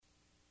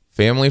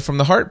Family from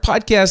the Heart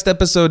podcast,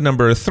 episode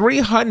number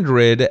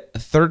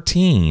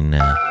 313.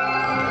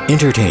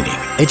 Entertaining,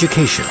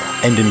 educational,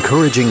 and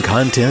encouraging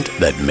content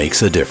that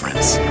makes a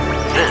difference.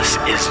 This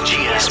is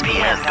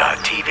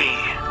GSPN.TV.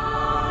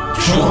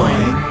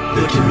 Join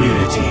the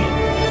community.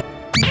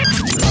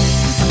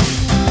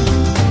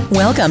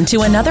 Welcome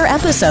to another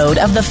episode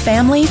of The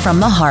Family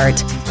from the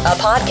Heart, a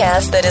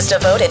podcast that is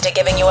devoted to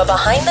giving you a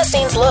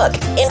behind-the-scenes look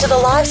into the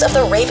lives of the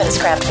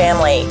Ravenscraft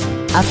family,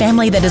 a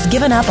family that has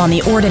given up on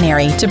the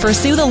ordinary to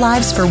pursue the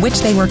lives for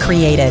which they were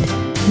created.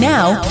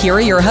 Now, here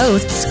are your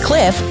hosts,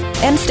 Cliff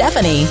and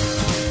Stephanie.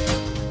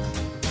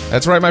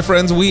 That's right, my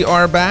friends. We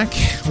are back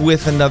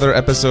with another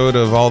episode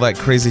of all that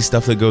crazy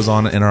stuff that goes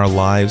on in our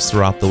lives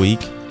throughout the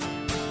week.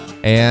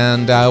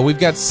 And we've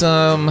got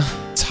some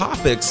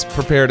topics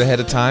prepared ahead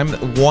of time.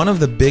 One of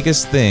the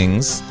biggest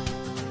things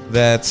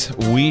that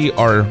we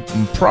are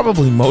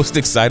probably most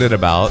excited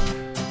about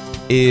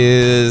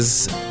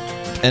is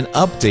an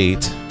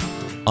update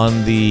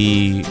on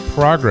the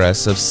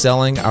progress of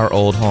selling our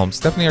old home.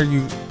 Stephanie, are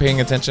you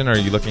paying attention, or are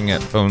you looking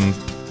at phone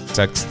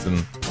texts?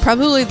 And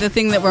probably the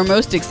thing that we're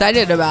most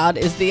excited about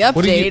is the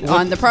update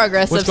on the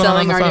progress of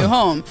selling our new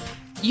home.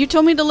 You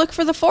told me to look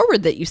for the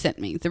forward that you sent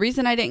me. The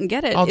reason I didn't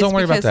get it is don't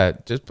worry about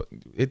that.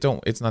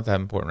 It's not that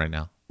important right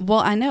now. Well,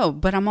 I know,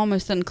 but I'm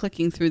almost done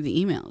clicking through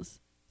the emails.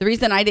 The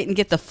reason I didn't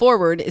get the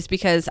forward is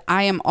because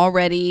I am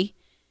already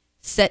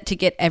set to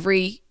get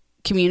every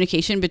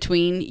communication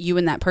between you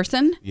and that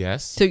person.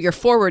 Yes. So your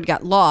forward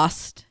got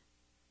lost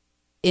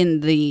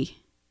in the...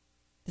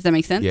 Does that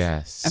make sense?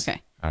 Yes.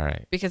 Okay. All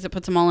right. Because it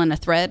puts them all in a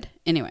thread.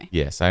 Anyway.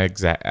 Yes, I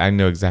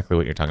know exactly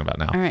what you're talking about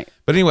now. All right.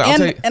 But anyway, I'll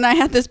tell you. And I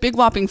had this big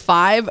whopping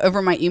 5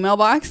 over my email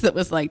box that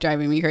was like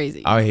driving me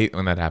crazy. I hate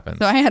when that happens.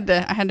 So I had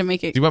to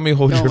make it. Do you want me to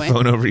hold your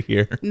phone over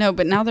here? No,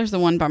 but now there's the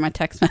one by my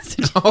text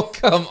message. Oh,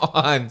 come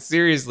on.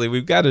 Seriously,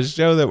 we've got a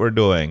show that we're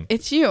doing.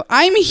 It's you.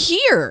 I'm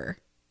here.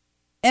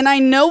 And I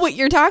know what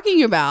you're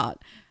talking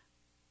about.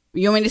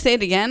 You want me to say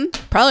it again?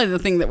 Probably the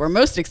thing that we're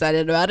most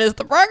excited about is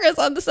the progress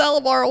on the sale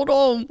of our old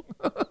home.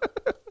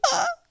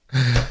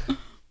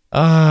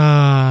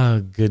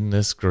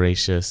 Goodness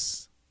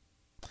gracious.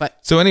 But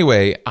so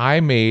anyway, I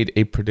made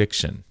a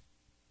prediction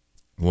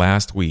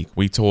last week.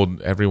 We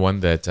told everyone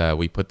that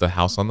we put the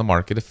house on the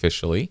market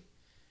officially.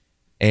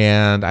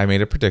 And I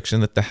made a prediction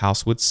that the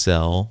house would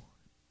sell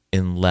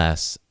in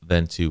less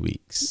than 2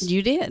 weeks.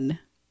 You did.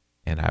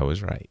 And I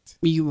was right.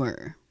 You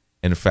were.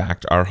 In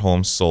fact, our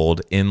home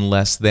sold in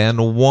less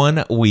than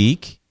 1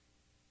 week.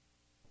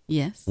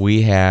 Yes.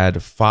 We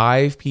had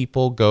 5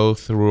 people go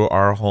through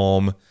our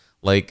home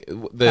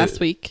last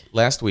week.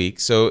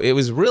 So it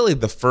was really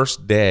the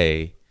first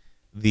day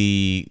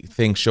the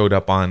thing showed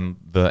up on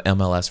the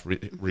MLS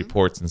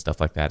reports and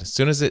stuff like that. As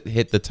soon as it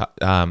hit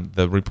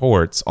the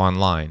reports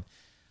online,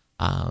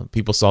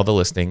 people saw the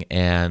listing,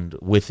 and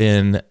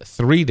within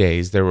 3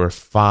 days there were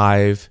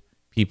 5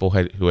 people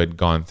who had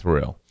gone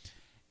through,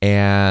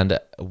 and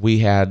we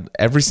had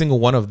every single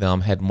one of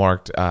them had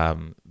marked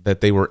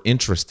that they were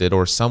interested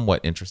or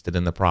somewhat interested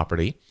in the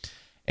property,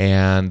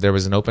 and there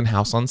was an open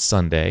house on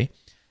Sunday.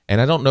 And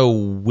I don't know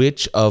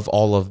which of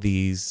all of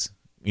these,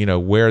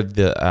 where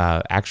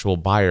the actual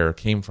buyer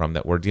came from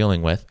that we're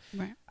dealing with,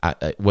 right.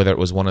 Whether it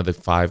was one of the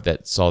 5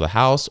 that saw the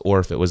house or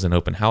if it was an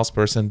open house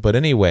person. But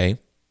anyway,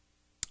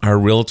 our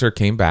realtor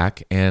came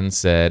back and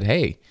said,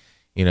 hey,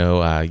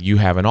 you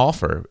have an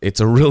offer.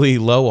 It's a really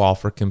low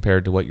offer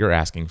compared to what you're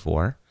asking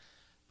for.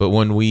 But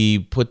when we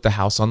put the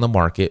house on the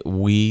market,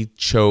 we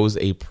chose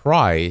a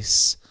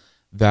price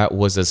that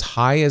was as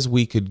high as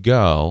we could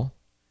go,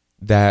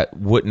 that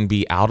wouldn't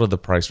be out of the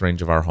price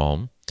range of our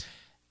home,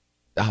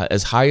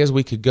 as high as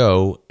we could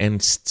go,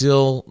 and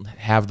still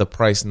have the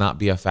price not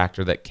be a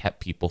factor that kept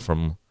people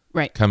from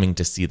coming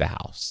to see the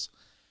house,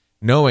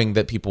 knowing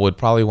that people would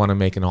probably want to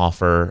make an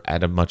offer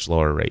at a much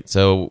lower rate.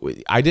 So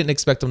I didn't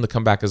expect them to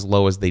come back as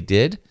low as they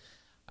did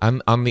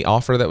on the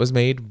offer that was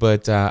made,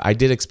 but I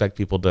did expect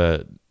people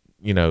to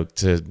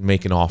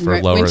make an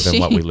offer lower than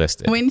what we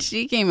listed. When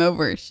she came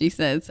over, she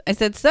says, I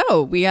said,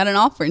 so we got an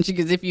offer. And she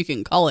goes, if you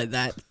can call it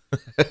that.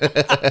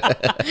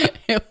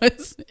 It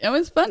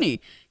was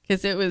funny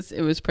because it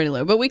was pretty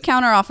low, but we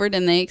counter offered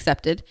and they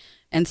accepted,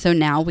 and so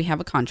now we have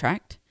a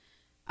contract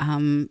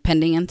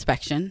pending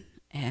inspection,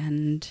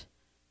 and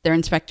their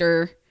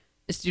inspector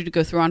is due to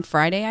go through on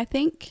Friday, I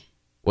think.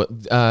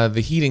 What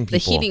the heating people?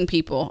 The heating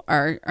people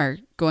are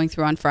going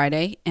through on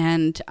Friday,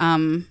 and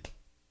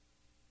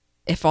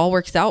if all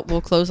works out, we'll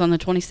close on the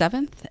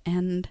 27th.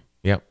 And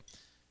yep.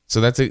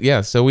 So that's it. Yeah.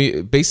 So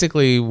it's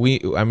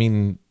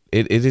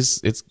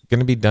going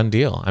to be done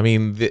deal. I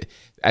mean,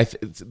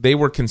 they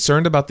were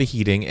concerned about the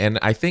heating, and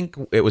I think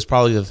it was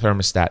probably the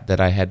thermostat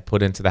that I had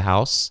put into the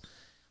house.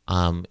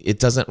 It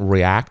doesn't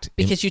react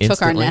because you instantly.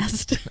 took our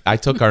nest. I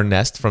took our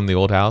nest from the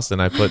old house,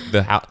 and I put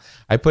the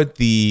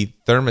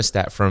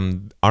thermostat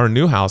from our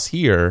new house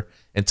here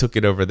and took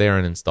it over there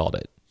and installed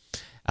it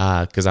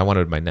because I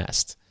wanted my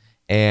nest.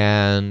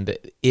 And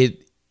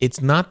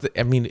it's not.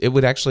 It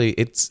would actually.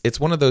 It's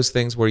one of those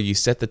things where you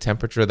set the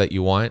temperature that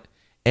you want,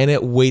 and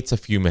it waits a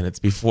few minutes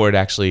before it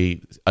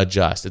actually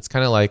adjusts. It's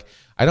kind of like,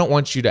 I don't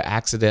want you to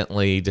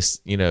accidentally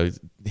just,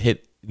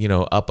 hit,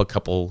 up a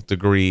couple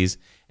degrees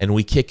and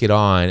we kick it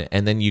on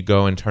and then you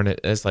go and turn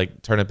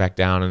it back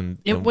down and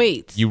it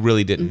waits. You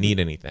really didn't need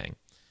anything.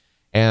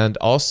 And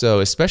also,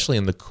 especially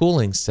in the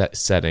cooling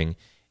setting,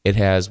 it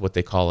has what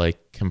they call a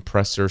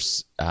compressor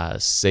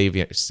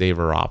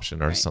saver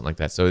option or something like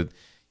that. So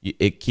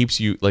it keeps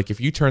you, like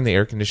if you turn the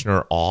air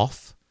conditioner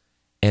off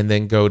and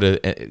then go to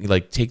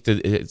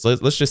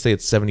let's just say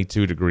it's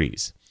 72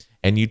 degrees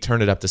and you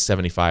turn it up to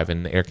 75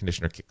 and the air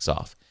conditioner kicks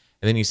off.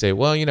 And then you say,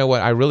 well, you know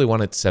what? I really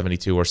want it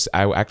 72 or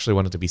I actually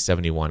want it to be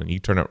 71 and you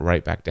turn it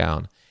right back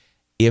down.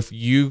 If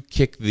you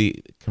kick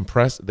the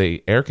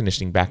air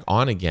conditioning back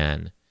on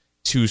again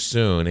too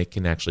soon, it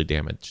can actually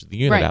damage the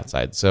unit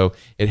outside. So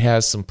it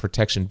has some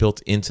protection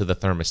built into the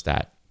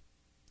thermostat.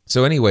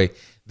 So anyway,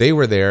 they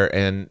were there,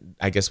 and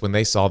I guess when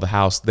they saw the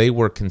house, they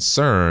were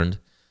concerned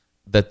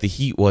that the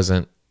heat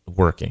wasn't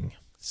working.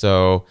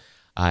 So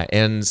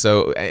and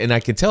I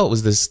could tell it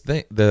was this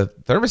thing, the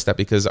thermostat,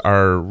 because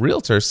our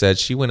realtor said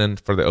she went in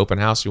for the open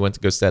house. She went to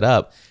go set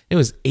up. It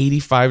was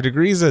 85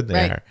 degrees in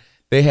there. Right.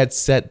 They had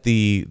set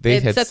the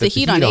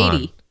heat on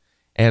 80.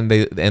 And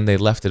they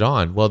left it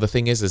on. Well, the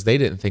thing is they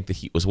didn't think the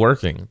heat was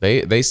working.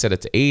 They set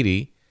it to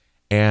 80,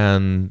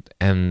 and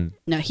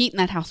no, heat in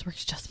that house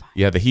works just fine.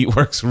 Yeah, the heat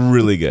works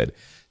really good.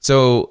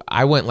 So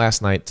I went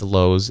last night to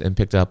Lowe's and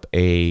picked up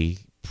a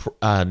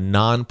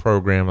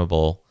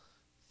non-programmable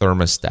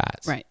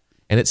thermostat. Right.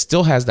 And it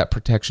still has that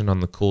protection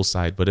on the cool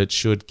side, but it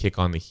should kick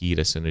on the heat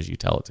as soon as you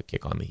tell it to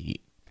kick on the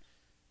heat.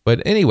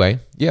 But anyway,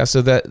 yeah.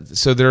 So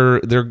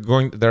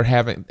they're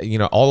having,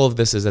 all of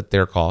this is at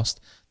their cost.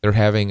 They're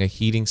having a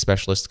heating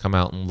specialist come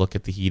out and look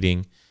at the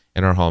heating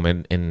in our home,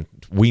 and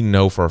we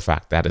know for a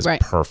fact that is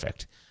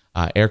perfect.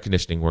 Air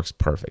conditioning works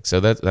perfect, so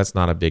that's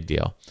not a big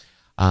deal.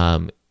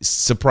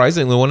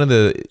 Surprisingly, one of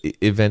the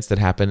events that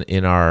happened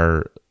in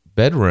our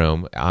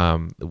bedroom,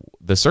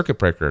 the circuit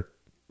breaker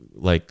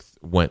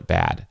went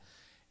bad,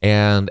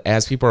 and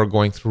as people are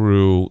going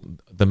through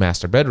the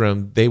master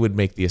bedroom, they would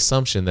make the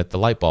assumption that the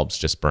light bulbs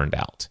just burned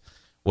out.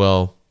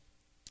 Well,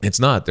 it's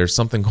not. There's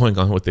something going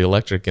on with the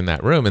electric in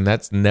that room, and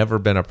that's never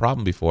been a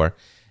problem before.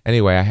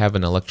 Anyway, I have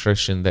an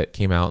electrician that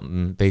came out,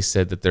 and they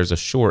said that there's a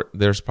short.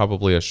 There's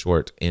probably a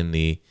short in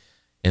the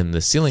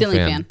ceiling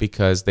fan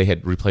because they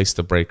had replaced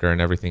the breaker,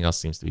 and everything else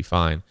seems to be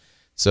fine.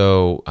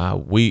 So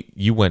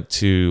you went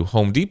to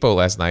Home Depot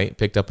last night,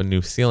 picked up a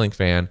new ceiling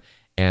fan,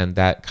 and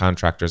that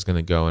contractor is going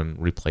to go and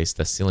replace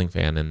the ceiling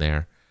fan in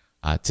there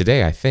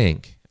today, I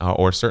think,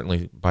 or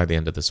certainly by the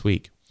end of this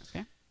week.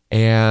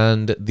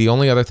 And the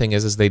only other thing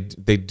is they're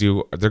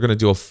going to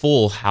do a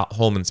full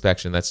home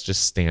inspection. That's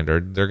just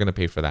standard. They're going to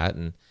pay for that,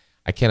 and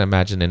I can't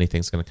imagine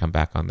anything's going to come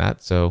back on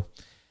that. So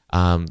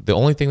the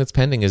only thing that's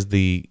pending is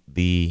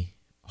the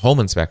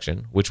home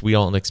inspection, which we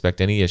don't expect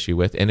any issue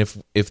with. And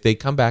if they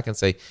come back and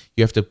say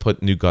you have to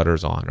put new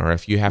gutters on, or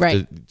if you have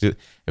to do,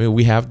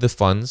 we have the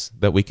funds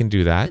that we can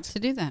do that. It's to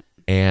do that.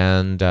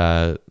 And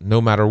no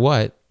matter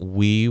what,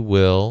 we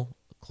will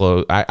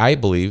close. I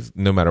believe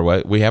no matter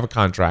what, we have a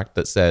contract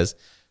that says,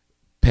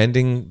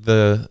 pending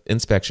the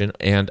inspection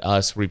and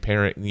us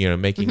repairing,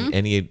 making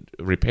any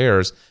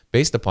repairs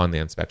based upon the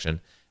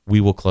inspection,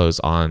 we will close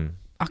on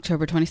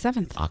October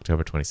 27th.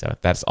 October 27th.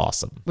 That's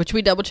awesome. Which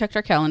we double checked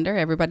our calendar.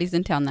 Everybody's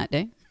in town that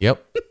day.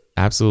 Yep,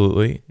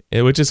 absolutely.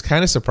 Which is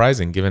kind of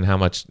surprising given how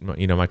much,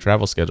 my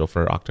travel schedule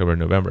for October and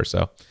November.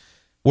 So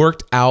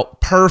worked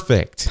out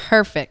perfect.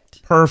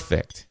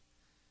 Perfect.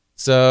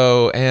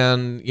 So,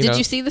 and, Did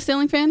you see the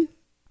ceiling fan?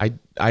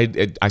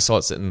 I saw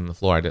it sitting on the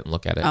floor. I didn't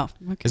look at it. Oh,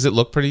 okay. Does it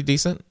look pretty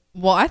decent?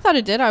 Well, I thought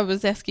it did. I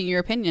was asking your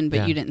opinion,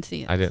 but you didn't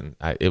see it. I didn't.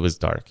 It was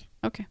dark.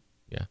 Okay.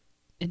 Yeah.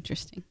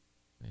 Interesting.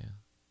 Yeah.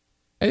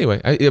 Anyway,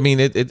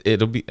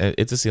 it'll be.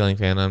 It's a ceiling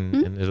fan.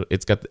 And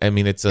it's got.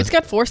 It's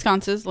got 4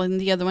 sconces,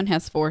 and the other one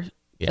has 4.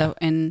 Yeah. So,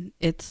 and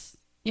it's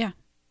Yep.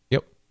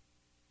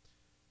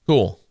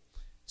 Cool.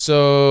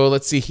 So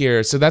let's see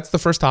here. So that's the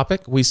first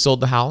topic. We sold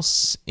the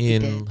house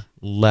in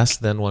less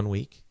than 1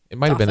 week. It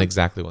might have been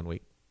exactly 1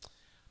 week.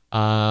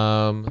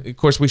 Of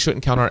course, we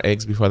shouldn't count our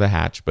eggs before they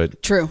hatch,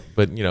 but true.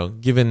 But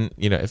given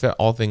if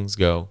all things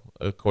go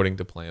according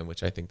to plan,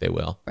 which I think they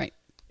will, right,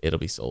 it'll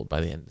be sold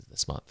by the end of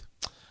this month.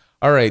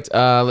 All right,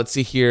 let's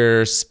see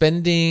here.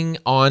 Spending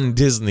on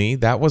Disney,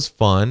 that was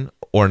fun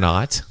or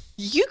not?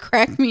 You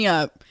cracked me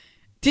up.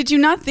 Did you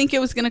not think it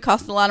was going to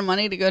cost a lot of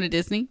money to go to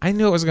Disney? I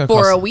knew it was going to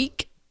cost for a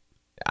week.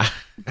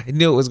 I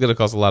knew it was going to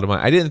cost a lot of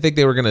money. I didn't think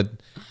they were going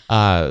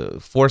to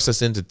force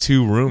us into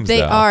 2 rooms.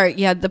 They are,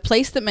 yeah. The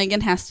place that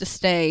Meagan has to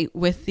stay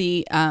with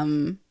the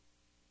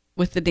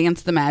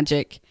Dance the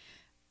Magic,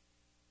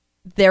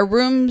 their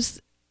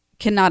rooms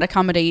cannot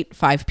accommodate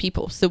 5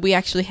 people, so we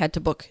actually had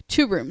to book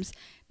 2 rooms.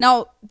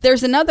 Now,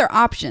 there's another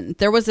option.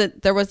 There was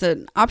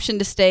an option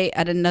to stay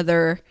at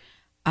another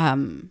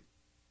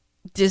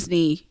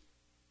Disney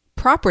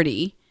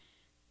property,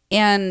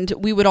 and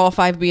we would all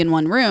 5 be in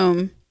one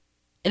room.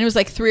 And it was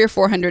like $300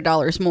 or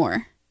 $400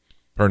 more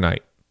per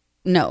night.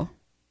 No,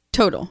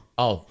 total.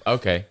 Oh,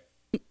 okay.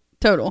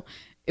 Total.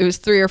 It was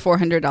 $300 or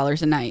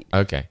 $400 a night.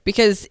 Okay.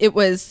 Because it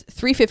was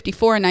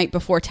 $354 a night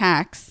before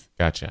tax.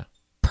 Gotcha.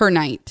 Per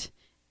night,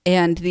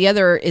 and the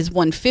other is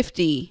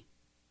 $150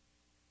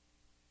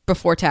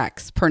 before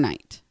tax per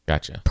night.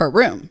 Gotcha. Per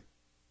room.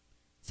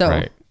 So,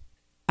 right.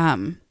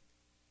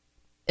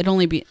 it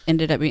only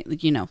ended up being,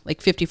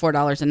 like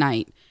 $54 a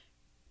night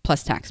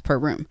plus tax per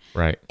room.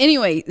 Right.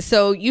 Anyway,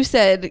 so you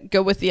said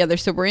go with the other.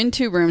 So we're in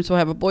 2 rooms. We'll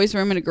have a boys'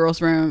 room and a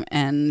girls' room,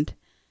 and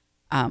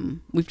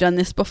we've done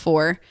this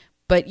before.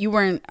 But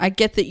I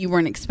get that you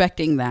weren't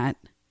expecting that.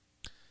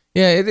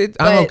 Yeah,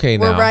 I'm okay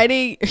now. We're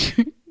riding.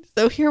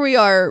 So here we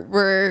are.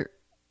 We're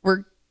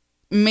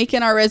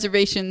making our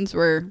reservations.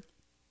 We're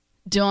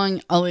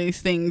doing all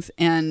these things,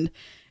 and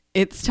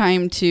it's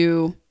time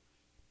to.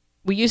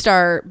 We used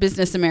our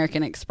Business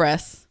American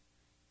Express,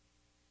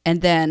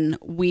 and then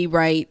we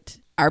write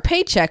our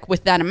paycheck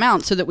with that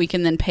amount so that we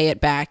can then pay it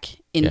back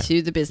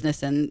into the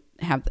business and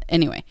have.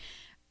 Anyway,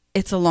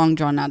 it's a long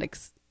drawn out.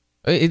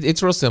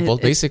 It's real simple.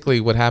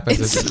 Basically, what happens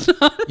is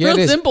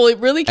real simple. It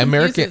really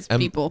confuses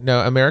people.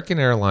 No, American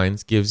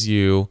Airlines gives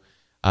you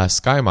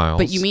Sky Miles.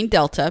 But you mean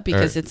Delta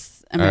because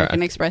it's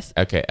American Express.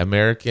 Okay,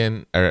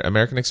 American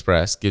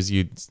Express gives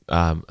you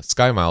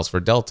Sky Miles for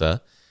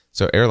Delta,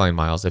 so airline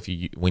miles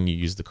when you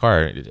use the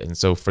card. And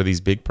so for these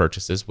big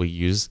purchases, we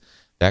use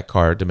that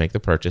card to make the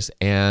purchase,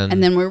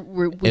 and then we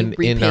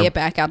repay it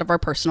back out of our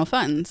personal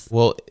funds.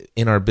 Well,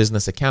 in our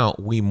business account,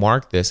 we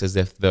mark this as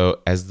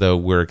though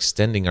we're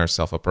extending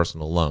ourselves a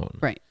personal loan,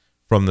 right,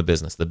 from the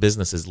business. The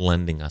business is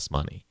lending us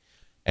money,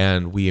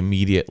 and we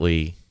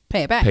immediately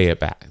pay it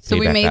back. So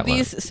we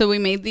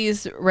made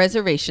these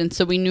reservations,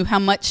 so we knew how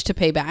much to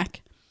pay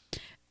back.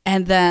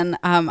 And then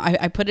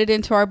I put it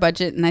into our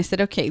budget, and I said,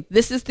 okay,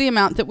 this is the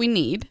amount that we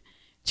need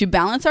to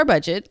balance our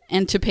budget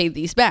and to pay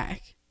these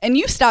back. And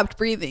you stopped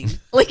breathing.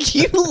 Like,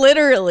 you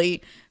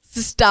literally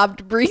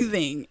stopped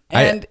breathing.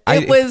 And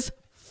it was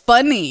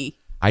funny.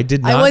 I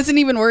did not. I wasn't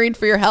even worried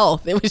for your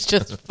health. It was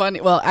just funny.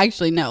 Well,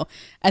 actually, no.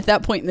 At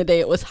that point in the day,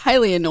 it was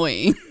highly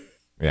annoying.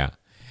 Yeah.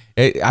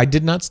 I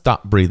did not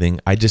stop breathing.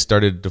 I just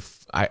started to.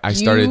 I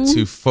started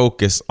to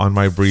focus on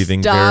my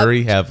breathing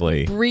very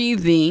heavily.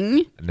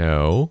 Breathing.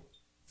 No.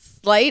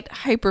 Slight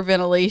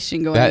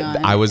hyperventilation going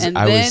on.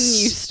 Then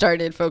you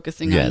started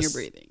focusing on your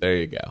breathing. There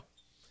you go.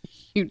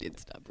 You did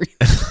stop breathing.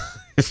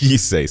 If you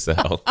say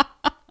so.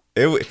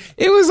 It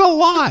was a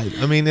lot.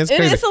 I mean, it's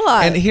crazy. It is a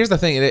lot. And here's the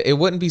thing. It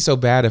wouldn't be so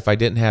bad if I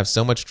didn't have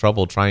so much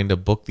trouble trying to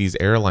book these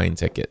airline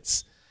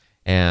tickets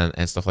and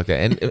stuff like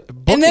that.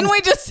 And then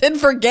we just said,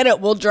 forget it.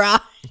 We'll drive.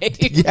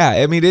 Yeah.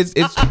 I mean,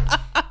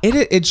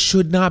 it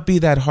should not be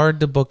that hard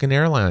to book an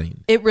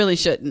airline. It really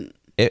shouldn't.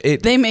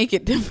 They make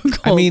it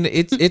difficult. I mean,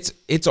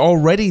 it's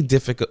already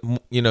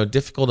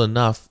difficult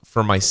enough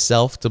for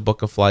myself to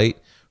book a flight,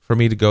 for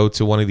me to go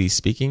to one of these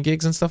speaking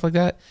gigs and stuff like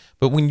that.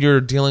 But when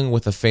you're dealing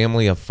with a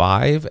family of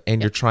 5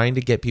 and you're trying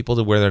to get people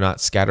to where they're not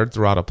scattered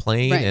throughout a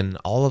plane and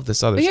all of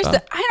this other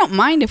stuff. I don't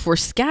mind if we're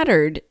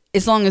scattered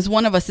as long as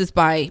one of us is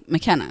by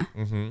McKenna.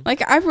 Mm-hmm.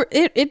 Like,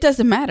 it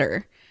doesn't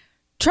matter.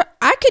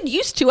 I could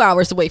use 2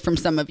 hours away from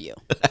some of you.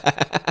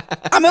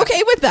 I'm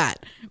okay with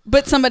that.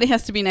 But somebody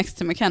has to be next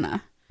to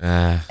McKenna.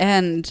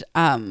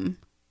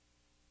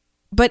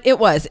 But it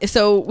was.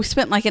 So we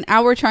spent like an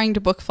hour trying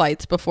to book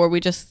flights before we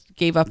just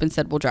gave up and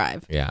said, we'll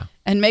drive. Yeah.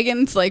 And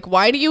Megan's like,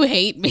 why do you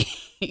hate me?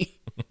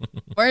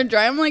 We're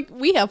driving. I'm like,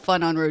 we have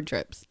fun on road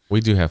trips. We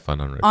do have fun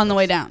on road trips. On the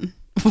way down.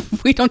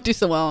 We don't do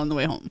so well on the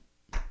way home.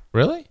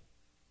 Really?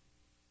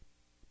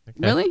 Okay.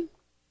 Really?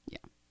 Yeah.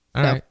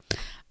 All right.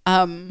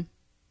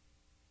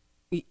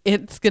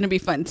 It's going to be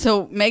fun.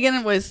 So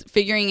Megan was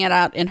figuring it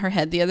out in her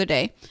head the other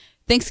day.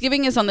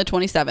 Thanksgiving is on the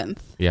 27th.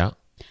 Yeah.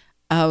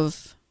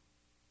 Of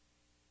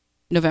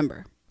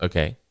November.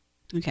 Okay.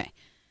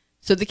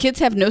 So the kids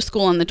have no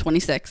school on the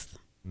 26th.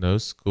 No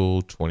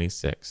school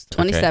 26th.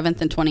 27th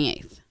and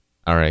 28th.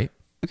 All right.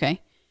 Okay.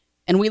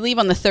 And we leave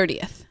on the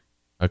 30th.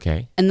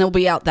 Okay. And they'll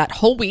be out that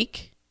whole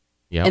week.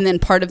 Yeah. And then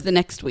part of the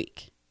next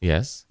week.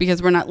 Yes.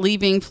 Because we're not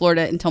leaving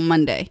Florida until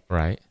Monday.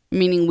 Right.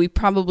 Meaning we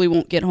probably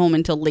won't get home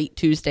until late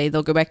Tuesday.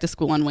 They'll go back to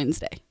school on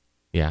Wednesday.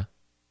 Yeah.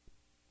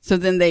 So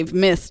then they've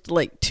missed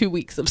like 2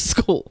 weeks of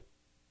school.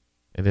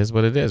 It is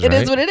what it is, right?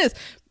 It is what it is.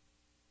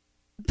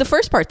 The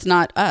first part's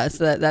not us.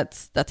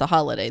 That's a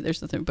holiday.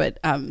 There's nothing. But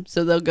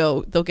so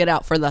they'll get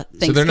out for the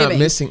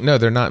Thanksgiving. So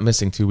they're not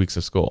missing 2 weeks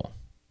of school.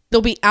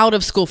 They'll be out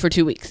of school for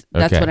 2 weeks.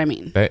 That's what I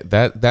mean.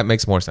 That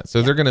makes more sense.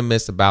 So they're going to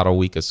miss about a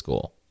week of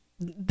school.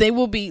 They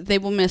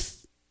will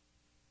miss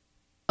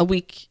a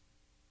week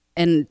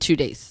and 2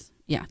 days.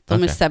 Yeah. They'll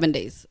miss 7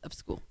 days of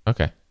school.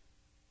 Okay.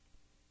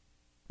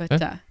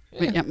 But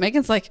yeah,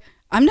 Megan's like,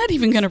 I'm not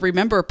even going to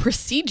remember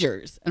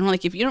procedures. And I'm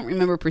like, if you don't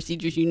remember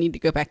procedures, you need to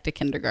go back to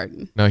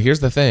kindergarten. Now, here's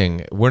the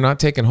thing. We're not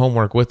taking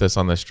homework with us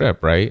on this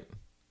trip, right?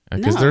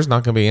 Because there's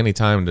not going to be any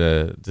time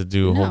to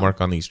do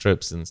homework on these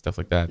trips and stuff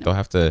like that. No. They'll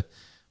have to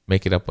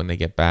make it up when they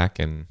get back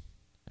and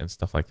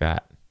stuff like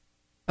that.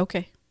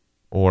 Okay.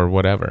 Or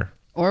whatever.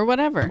 You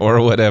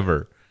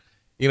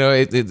know,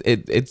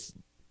 it's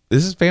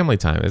this is family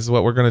time. This is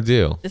what we're going to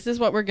do.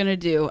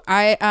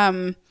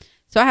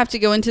 So I have to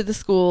go into the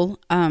school,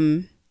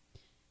 and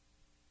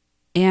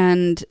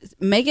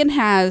Meagan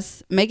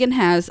has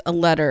a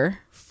letter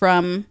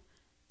from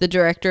the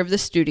director of the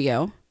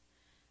studio,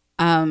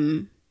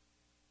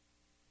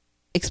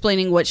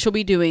 explaining what she'll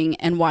be doing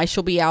and why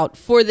she'll be out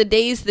for the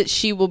days that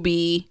she will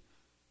be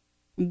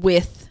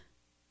with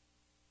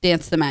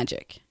Dance the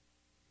Magic.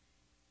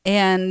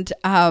 And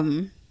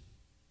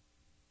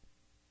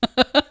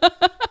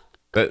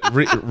But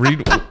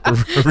read what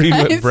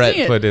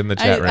Brett put in the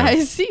chat room.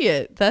 I see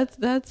it.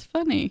 That's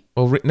funny.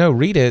 Well,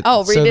 read it.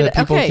 Oh, read so it. that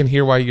people Okay. can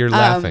hear why you're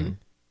laughing.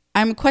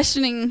 I'm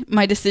questioning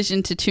my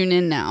decision to tune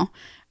in now.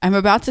 I'm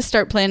about to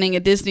start planning a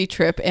Disney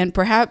trip, and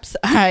perhaps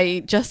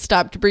I just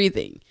stopped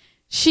breathing.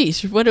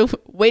 Sheesh, what a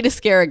way to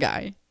scare a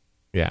guy.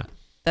 Yeah,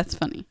 That's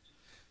funny.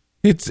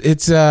 it's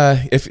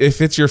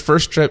if it's your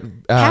first trip,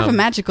 Have a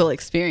magical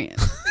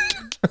experience.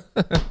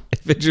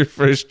 if it's your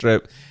first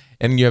trip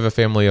and you have a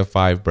family of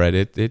 5, Brett,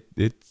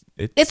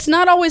 It's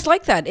not always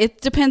like that.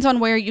 It depends on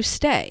where you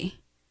stay.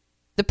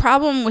 The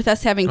problem with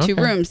us having 2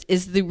 rooms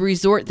is the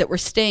resort that we're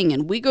staying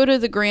in. We go to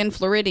the Grand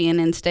Floridian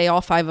and stay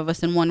all 5 of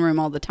us in one room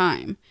all the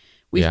time.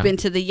 We've been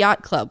to the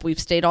yacht club. We've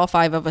stayed all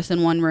 5 of us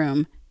in one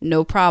room.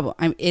 No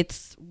problem.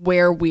 It's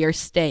where we are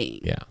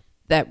staying. Yeah.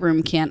 That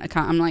room can't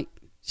I'm like,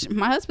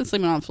 my husband's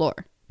sleeping on the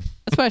floor.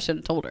 That's what I should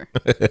have told her.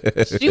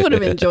 She would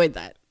have enjoyed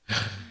that.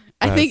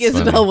 I think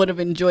Isabel funny. would have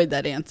enjoyed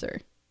that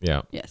answer.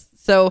 Yeah. Yes.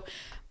 So,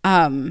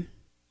 I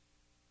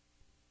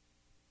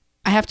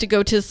have to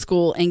go to the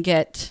school and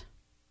get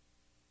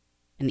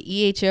an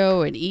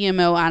EHO, an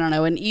EMO, I don't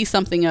know, an E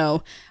something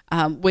O,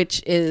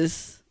 which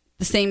is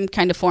the same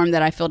kind of form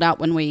that I filled out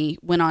when we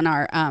went on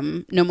our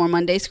No More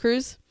Mondays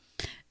cruise.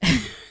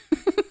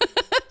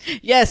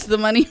 Yes, the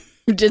money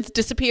just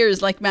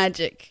disappears like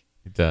magic.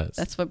 It does.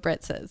 That's what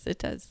Brett says. It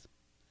does.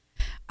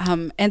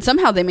 And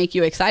somehow they make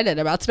you excited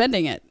about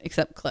spending it,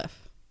 except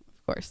Cliff,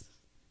 of course.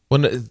 Well,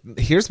 no,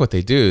 here's what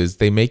they do is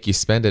they make you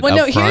spend it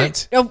up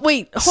front.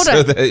 Wait, hold so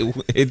on.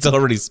 that it's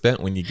already spent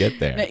when you get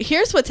there.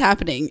 Here's what's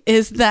happening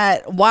is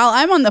that while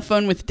I'm on the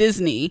phone with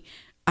Disney,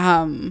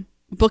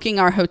 booking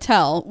our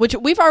hotel, which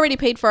we've already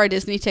paid for our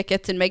Disney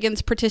tickets and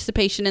Megan's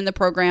participation in the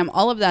program,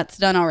 all of that's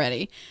done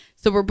already.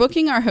 So we're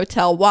booking our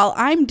hotel. While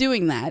I'm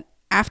doing that,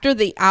 after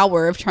the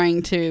hour of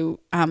trying to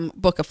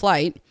book a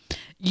flight,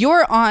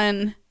 you're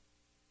on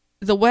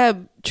the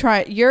web,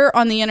 you're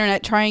on the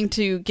internet trying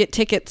to get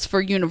tickets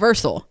for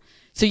Universal.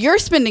 So you're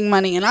spending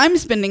money and I'm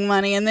spending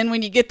money. And then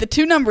when you get the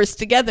 2 numbers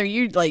together,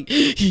 you like,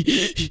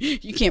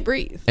 you can't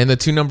breathe. And the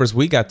 2 numbers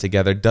we got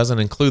together doesn't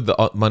include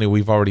the money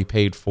we've already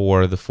paid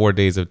for the 4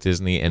 days of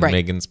Disney and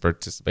Megan's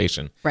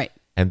participation. Right.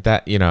 And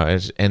that,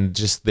 and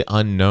just the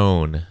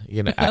unknown,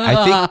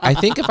 I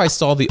think if I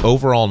saw the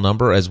overall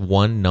number as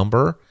one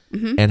number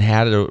and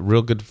had a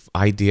real good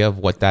idea of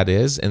what that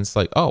is, and it's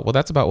like, oh, well,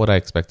 that's about what I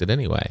expected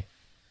anyway.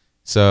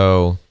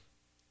 So,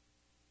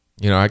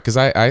 because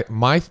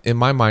in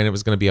my mind, it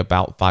was going to be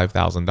about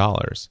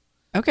 $5,000.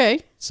 Okay.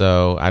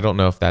 So I don't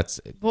know if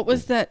that's what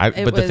was that.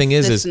 But the thing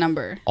is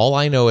number. All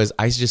I know is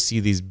I just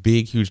see these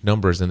big, huge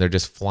numbers, and they're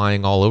just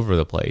flying all over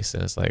the place.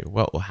 And it's like,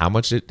 well, how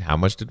much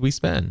did we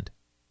spend?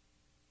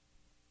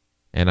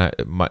 And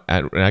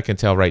I can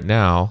tell right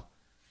now,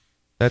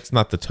 that's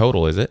not the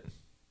total, is it?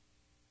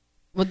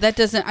 Well, that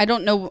doesn't. I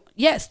don't know.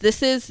 Yes,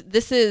 this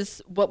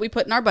is what we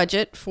put in our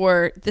budget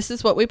for. This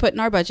is what we put in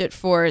our budget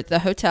for the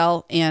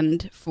hotel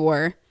and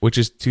for which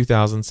is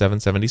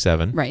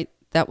 $2,777. Right.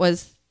 That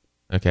was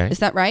okay. Is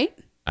that right?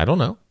 I don't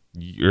know.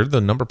 You're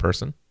the number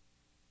person.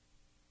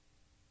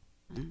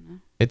 I don't know.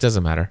 It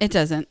doesn't matter. It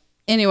doesn't.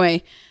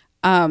 Anyway,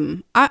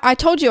 I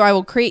told you I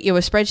will create you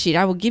a spreadsheet.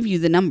 I will give you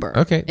the number.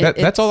 Okay,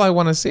 that's all I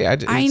want to see.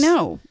 I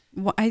know,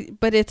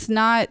 but it's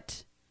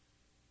not.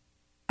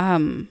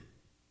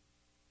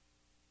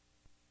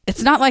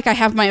 It's not like I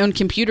have my own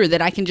computer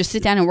that I can just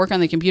sit down and work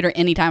on the computer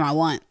anytime I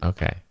want.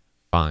 Okay,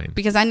 fine.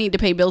 Because I need to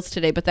pay bills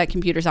today, but that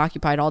computer's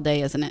occupied all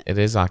day, isn't it? It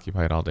is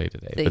occupied all day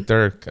today. See? But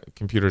there are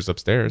computers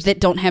upstairs that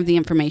don't have the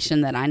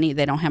information that I need.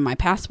 They don't have my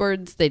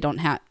passwords. They don't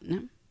have...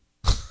 No.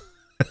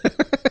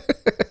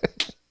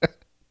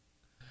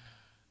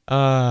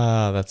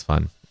 That's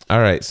fun.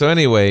 All right. So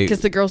anyway...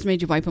 Because the girls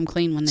made you wipe them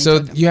clean when they So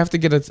took them. you have to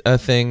get a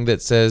thing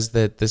that says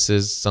that this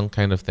is some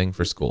kind of thing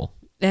for school.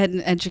 They had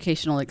an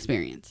educational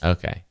experience.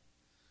 Okay.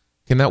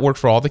 Can that work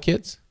for all the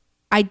kids?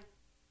 I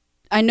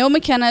know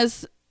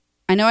McKenna's...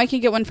 I know I can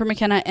get one for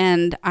McKenna,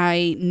 and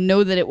I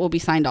know that it will be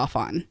signed off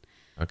on.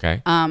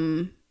 Okay.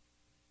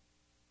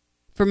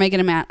 For Megan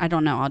and Matt, I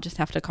don't know. I'll just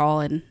have to call,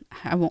 and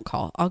I won't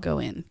call. I'll go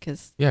in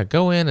because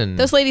go in and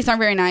those ladies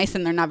aren't very nice,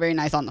 and they're not very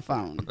nice on the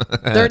phone.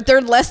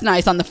 they're less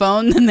nice on the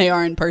phone than they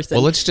are in person.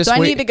 Well, let's just. So I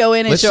need to go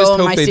in and show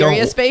them my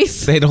serious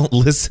face. They don't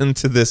listen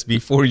to this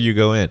before you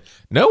go in.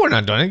 No, we're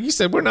not doing it. You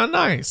said we're not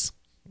nice.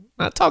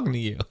 Not talking to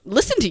you.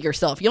 Listen to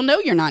yourself. You'll know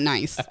you're not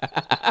nice.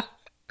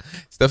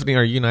 Stephanie,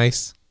 are you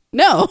nice?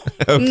 No,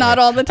 Okay. not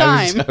all the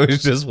time. I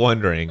was just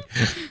wondering.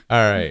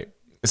 All right.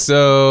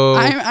 So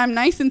I'm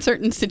nice in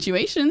certain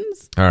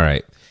situations. All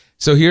right.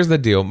 So here's the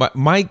deal.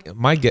 My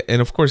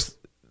and of course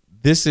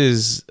this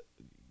is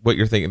what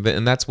you're thinking,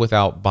 and that's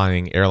without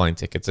buying airline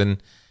tickets.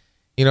 And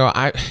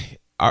I'm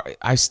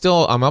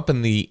up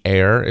in the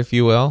air, if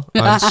you will,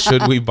 on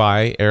should we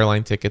buy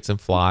airline tickets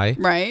and fly,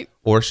 right,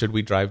 or should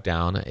we drive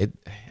down?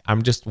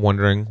 I'm just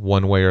wondering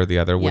one way or the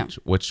other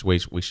which way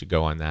we should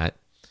go on that.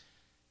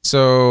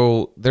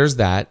 So there's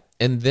that,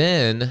 and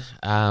then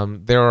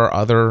there are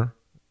other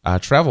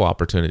travel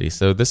opportunities.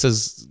 So this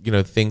is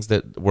things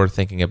that we're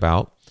thinking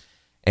about,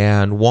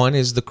 and one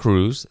is the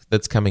cruise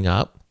that's coming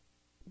up.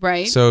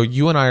 Right. So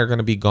you and I are going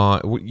to be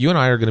gone. You and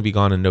I are going to be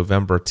gone in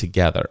November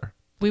together.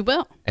 We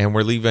will. And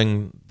we're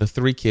leaving the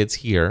 3 kids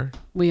here.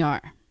 We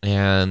are.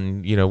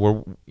 And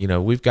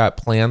we've got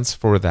plans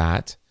for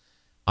that,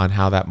 on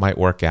how that might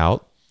work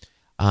out.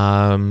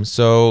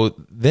 So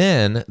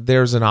then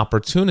there's an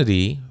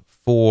opportunity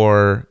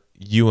for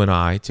you and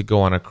I to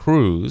go on a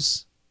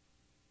cruise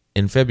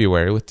in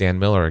February with Dan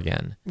Miller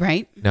again.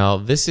 Right. Now,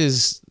 this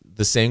is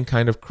the same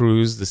kind of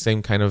cruise, the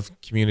same kind of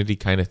community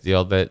kind of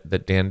deal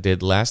that Dan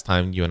did last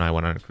time you and I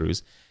went on a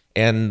cruise.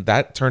 And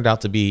that turned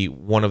out to be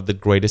one of the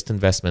greatest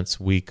investments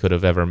we could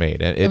have ever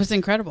made. It was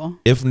incredible.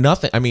 If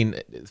nothing, I mean,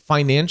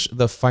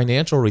 the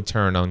financial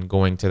return on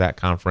going to that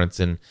conference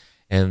and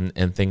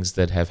things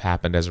that have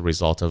happened as a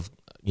result of,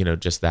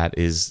 just that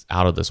is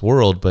out of this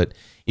world. But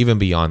even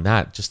beyond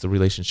that, just the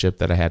relationship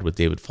that I had with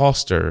David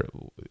Foster,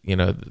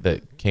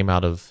 that came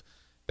out of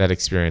that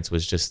experience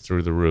was just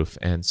through the roof.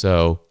 And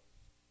so,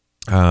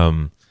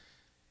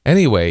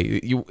 anyway,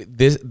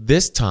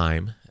 this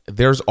time,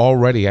 there's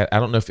already, I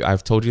don't know if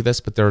I've told you this,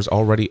 but there's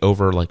already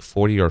over like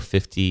 40 or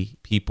 50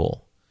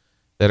 people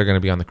that are going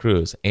to be on the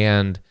cruise.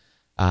 And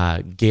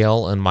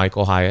Gail and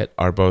Michael Hyatt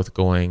are both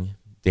going,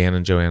 Dan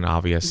and Joanne,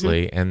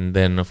 obviously. Mm-hmm. And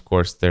then, of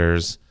course,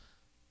 there's,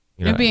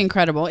 it'd be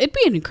incredible. It'd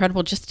be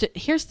incredible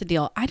here's the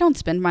deal. I don't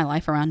spend my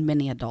life around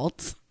many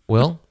adults.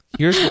 Well,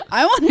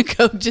 I want to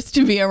go just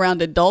to be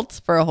around adults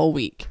for a whole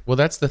week. Well,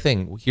 that's the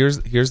thing. Here's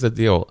the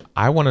deal.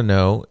 I want to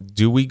know,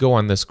 do we go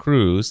on this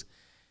cruise?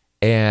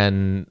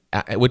 And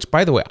which,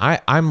 by the way,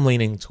 I'm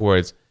leaning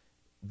towards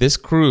this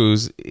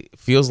cruise.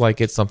 Feels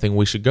like it's something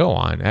we should go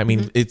on. I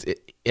mean, it's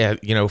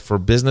for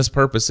business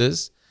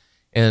purposes,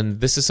 and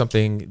this is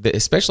something that,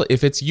 especially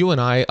if it's you and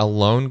I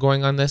alone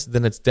going on this,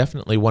 then it's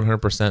definitely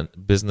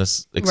 100%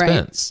 business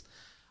expense.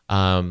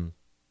 Right.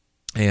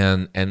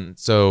 And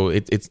so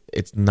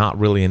it's not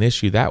really an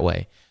issue that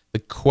way. The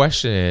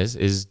question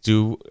is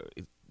do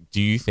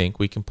you think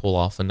we can pull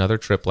off another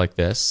trip like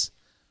this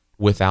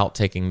without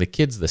taking the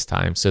kids this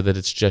time, so that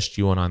it's just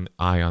you and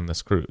I on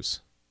this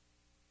cruise?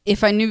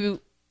 If I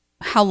knew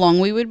how long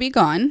we would be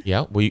gone.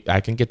 Yeah,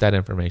 I can get that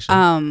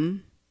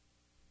information.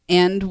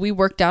 And we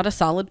worked out a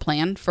solid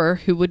plan for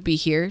who would be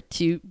here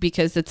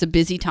because it's a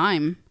busy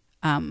time.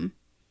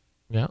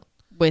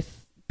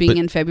 With being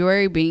in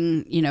February,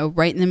 being,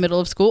 right in the middle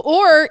of school,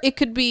 or it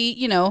could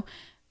be,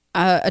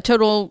 a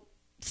total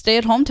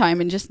stay-at-home time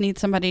and just need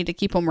somebody to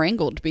keep them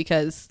wrangled,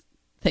 because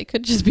they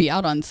could just be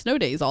out on snow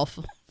days all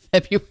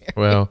February.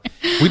 Well,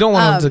 we don't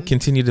want them to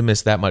continue to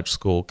miss that much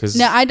school, because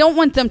no, I don't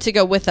want them to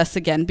go with us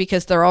again,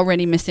 because they're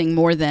already missing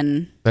more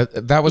than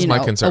that was my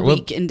concern. A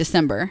week in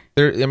December.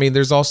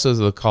 There's also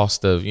the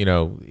cost of,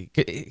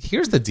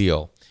 here's the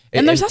deal.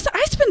 And there's also,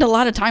 I spend a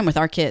lot of time with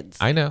our kids.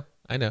 I know.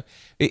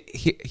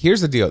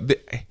 Here's the deal.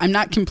 I'm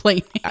not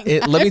complaining.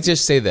 Let me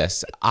just say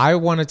this. I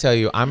want to tell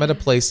you, I'm at a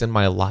place in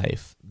my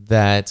life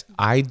that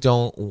I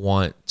don't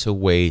want to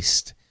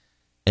waste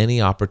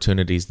any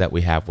opportunities that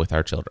we have with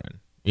our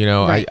children.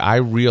 Right. I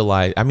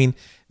realize, I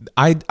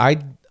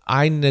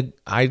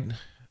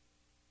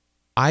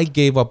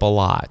gave up a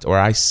lot, or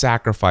I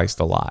sacrificed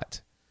a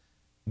lot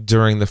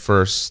during the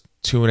first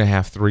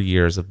 2.5, 3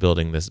 years of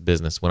building this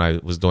business when I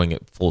was doing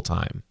it full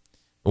time,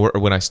 or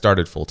when I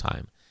started full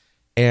time.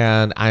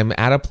 And I'm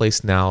at a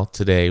place now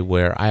today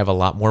where I have a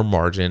lot more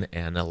margin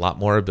and a lot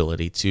more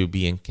ability to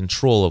be in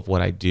control of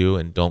what I do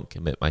and don't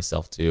commit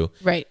myself to.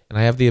 Right. And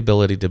I have the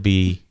ability to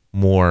be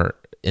more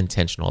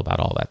intentional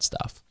about all that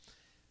stuff.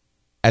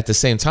 At the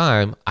same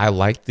time, I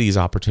like these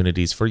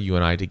opportunities for you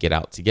and I to get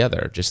out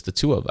together, just the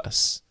two of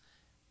us.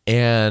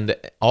 And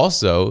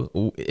also,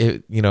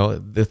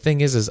 the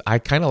thing is I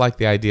kind of like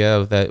the idea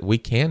of that we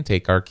can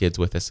take our kids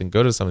with us and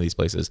go to some of these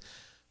places.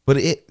 But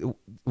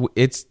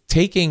it's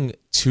taking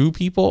 2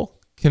 people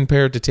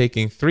compared to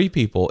taking 3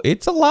 people.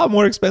 It's a lot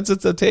more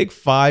expensive to take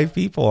 5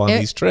 people on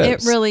these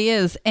trips. It really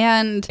is.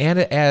 And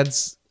it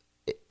adds,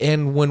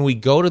 and when we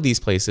go to these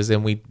places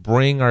and we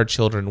bring our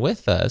children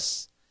with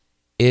us,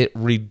 it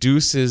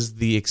reduces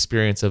the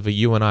experience of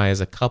you and I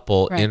as a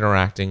couple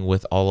interacting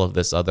with all of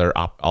this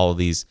all of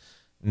these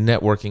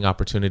networking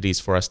opportunities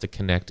for us to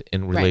connect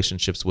in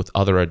relationships with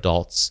other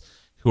adults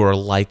who are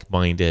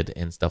like-minded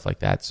and stuff like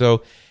that.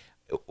 So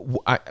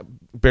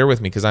bear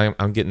with me, because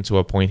I'm getting to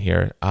a point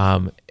here,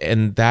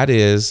 and that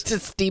is, it's a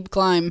steep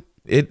climb.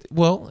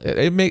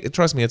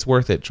 Trust me, it's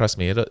worth it. Trust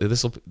me,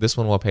 this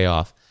one will pay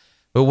off.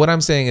 But what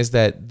I'm saying is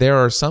that there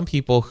are some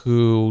people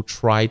who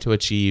try to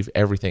achieve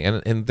everything,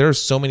 and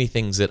there's so many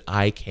things that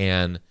I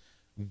can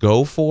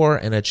go for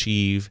and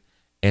achieve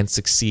and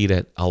succeed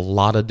at, a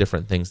lot of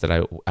different things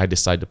that I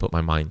decide to put my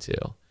mind to.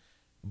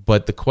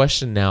 but the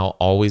question now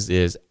always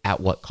is, at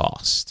what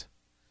cost?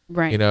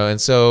 Right.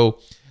 And so,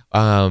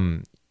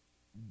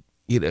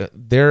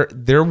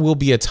 there will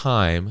be a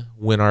time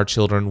when our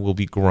children will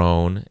be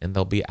grown and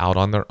they'll be out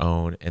on their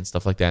own and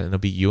stuff like that. And it'll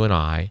be you and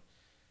I,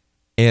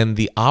 and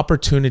the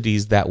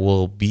opportunities that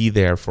will be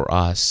there for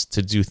us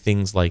to do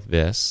things like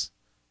this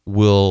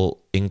will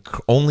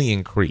only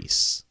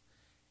increase.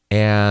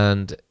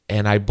 And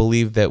I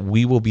believe that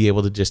we will be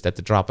able to just at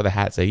the drop of the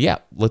hat say, yeah,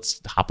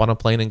 let's hop on a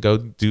plane and go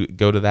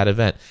to that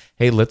event.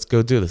 Hey, let's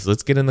go do this.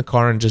 Let's get in the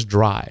car and just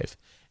drive.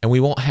 And we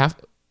won't have,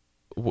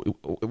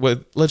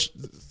 let's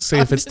say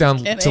if it's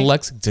down to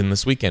Lexington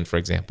this weekend, for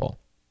example.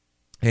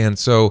 And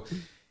so,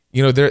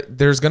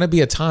 there's going to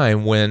be a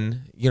time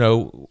when,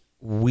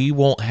 we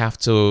won't have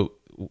to,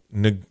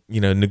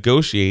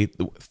 negotiate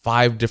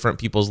 5 different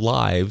people's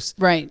lives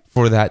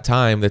for that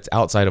time that's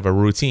outside of a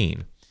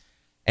routine.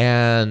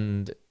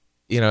 And,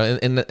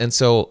 and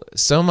so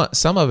some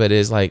of it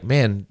is like,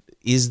 man,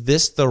 is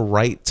this the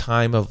right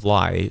time of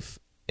life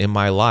in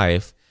my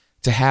life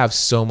to have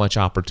so much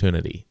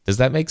opportunity? Does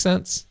that make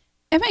sense?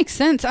 It makes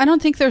sense. I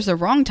don't think there's a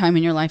wrong time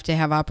in your life to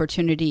have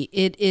opportunity.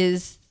 It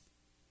is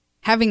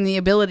having the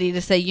ability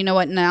to say, you know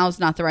what, now's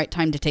not the right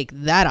time to take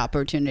that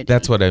opportunity.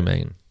 That's what I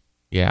mean.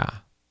 Yeah.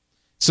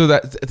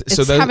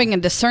 It's having a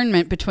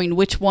discernment between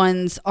which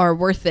ones are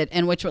worth it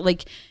and which,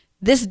 like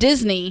this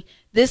Disney,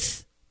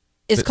 this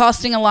is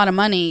costing a lot of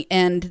money,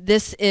 and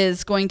this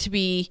is going to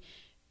be,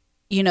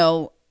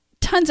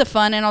 tons of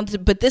fun and all,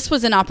 but this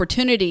was an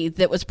opportunity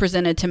that was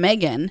presented to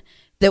Meagan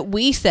that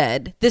we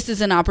said, this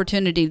is an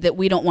opportunity that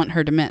we don't want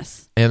her to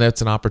miss. And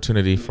it's an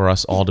opportunity for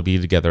us all to be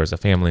together as a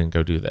family and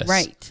go do this.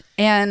 Right.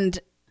 And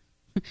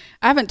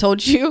I haven't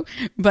told you,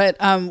 but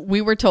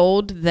we were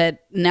told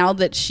that now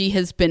that she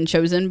has been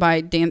chosen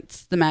by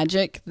Dance the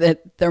Magic,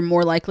 that they're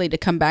more likely to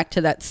come back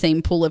to that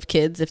same pool of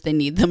kids if they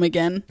need them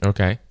again.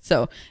 Okay.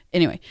 So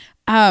anyway,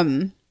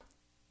 rather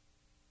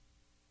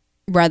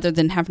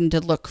than having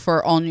to look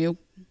for all new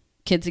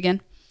kids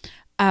again,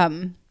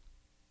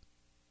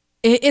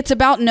 it's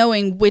about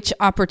knowing which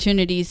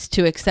opportunities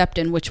to accept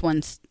and which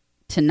ones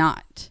to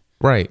not.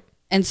 Right.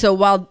 And so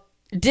while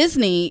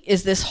Disney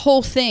is this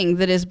whole thing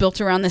that is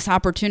built around this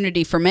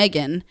opportunity for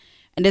Meagan,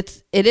 and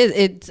it's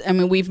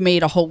we've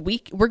made a whole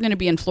week. We're going to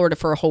be in Florida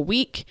for a whole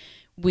week.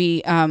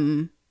 We've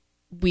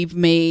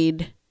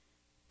made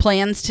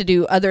plans to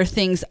do other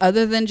things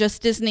other than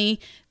just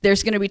Disney.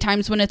 There's going to be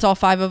times when it's all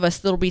 5 of us.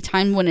 There'll be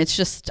time when it's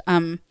just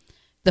the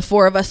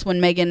 4 of us when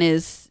Meagan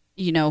is,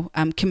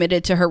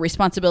 committed to her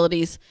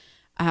responsibilities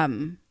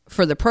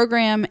for the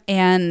program.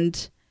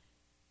 And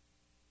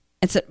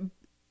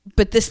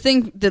but this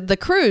thing, the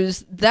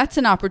cruise, that's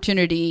an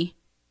opportunity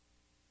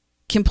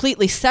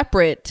completely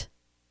separate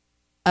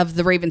of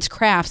the Ravens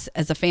Crafts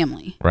as a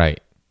family.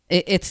 Right.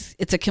 It's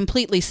a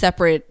completely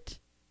separate.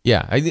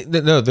 Yeah.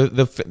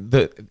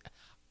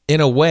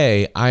 In a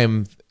way,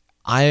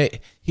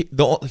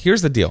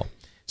 here's the deal.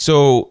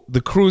 So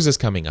the cruise is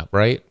coming up,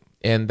 right?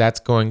 And that's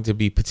going to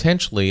be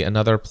potentially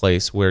another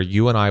place where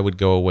you and I would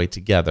go away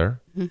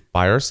together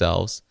by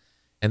ourselves,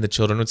 and the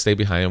children would stay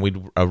behind, and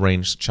we'd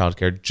arrange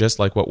childcare just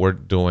like what we're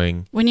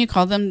doing. When you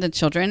call them the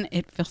children,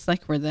 it feels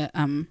like we're the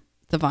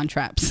Von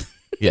Trapps.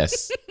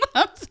 Yes.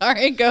 I'm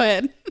sorry. Go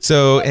ahead.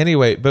 So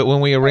anyway, but when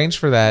we arrange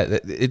for that,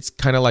 it's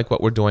kind of like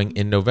what we're doing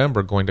in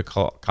November, going to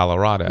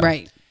Colorado.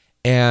 Right.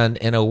 And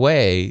in a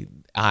way,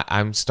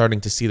 I'm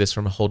starting to see this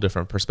from a whole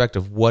different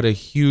perspective. What a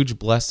huge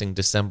blessing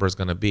December is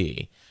going to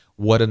be.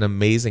 What an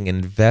amazing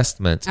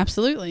investment.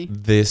 Absolutely.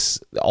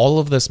 All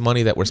of this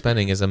money that we're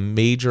spending is a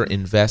major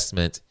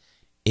investment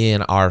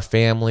in our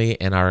family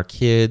and our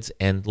kids,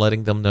 and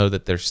letting them know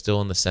that they're still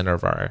in the center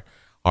of our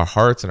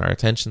hearts and our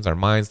attentions, our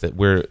minds, that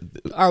we're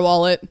our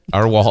wallet.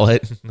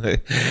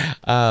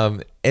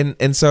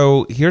 And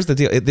so here's the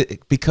deal,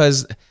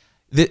 because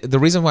the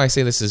reason why I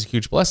say this is a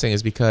huge blessing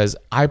is because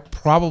I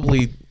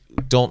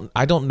don't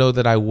know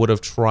that I would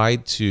have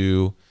tried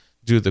to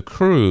do the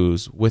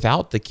cruise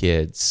without the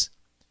kids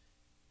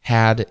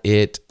had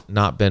it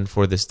not been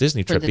for this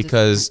Disney trip,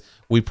 because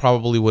we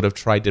probably would have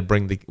tried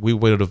to we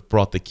would have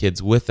brought the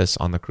kids with us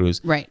on the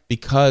cruise. Right.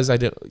 Because we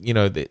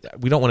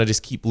don't want to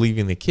just keep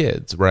leaving the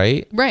kids,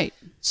 right? Right.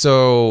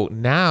 So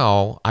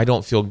now I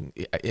don't feel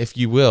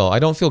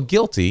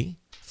guilty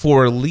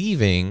for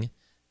leaving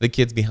the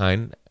kids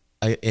behind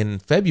in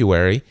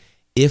February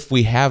if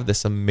we have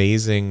this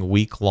amazing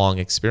week-long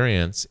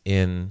experience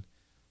in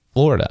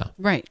Florida.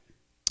 Right.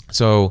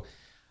 So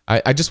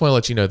I just want to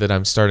let you know that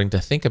I'm starting to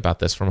think about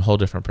this from a whole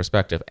different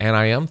perspective. And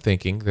I am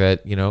thinking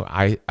that,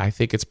 I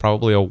think it's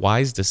probably a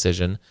wise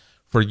decision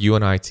for you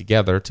and I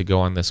together to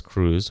go on this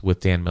cruise with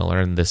Dan Miller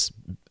and this.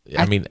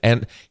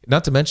 And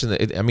not to mention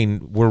that,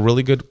 we're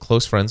really good,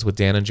 close friends with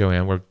Dan and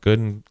Joanne. We're good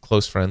and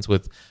close friends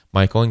with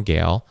Michael and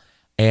Gail.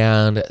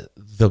 And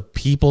the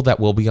people that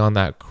will be on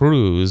that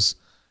cruise,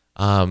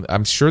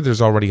 I'm sure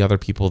there's already other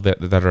people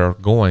that are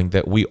going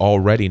that we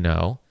already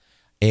know.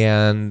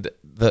 And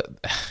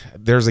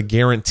there's a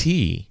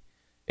guarantee.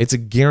 It's a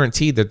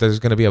guarantee that there's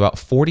going to be about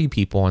 40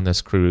 people on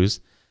this cruise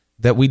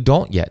that we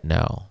don't yet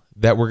know,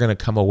 that we're going to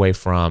come away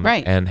from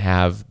Right. and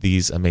have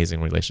these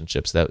amazing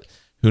relationships that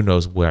who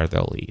knows where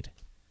they'll lead.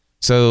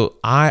 So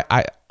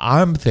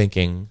I'm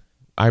thinking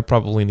I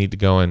probably need to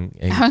go and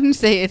I was going to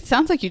say, it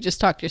sounds like you just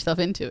talked yourself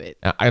into it.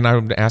 and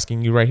I'm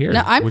asking you right here.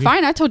 No, I'm What do you-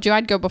 fine. I told you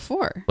I'd go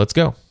before. Let's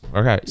go.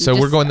 Okay. So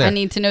Just- we're going there. I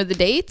need to know the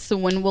dates, so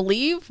when we'll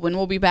leave, when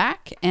we'll be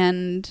back,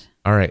 and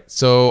All right.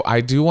 So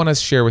I do want to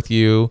share with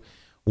you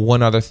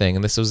one other thing,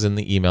 and this was in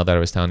the email that I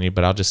was telling you,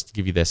 but I'll just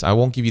give you this. I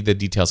won't give you the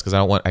details because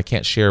I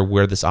can't share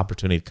where this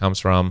opportunity comes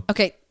from.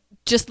 okay,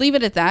 just leave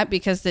it at that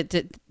because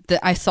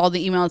I saw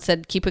the email. It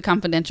said keep it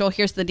confidential.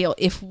 Here's the deal: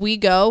 if we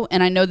go,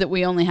 and I know that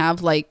we only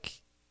have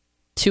like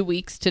 2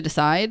 weeks to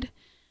decide,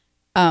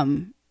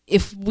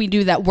 if we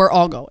do that, we're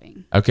all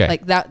going. Okay.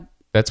 like that.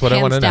 That's what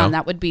I want to hands down, know.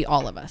 that would be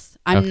all of us.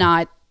 I'm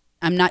Okay.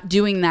 not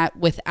doing that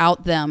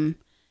without them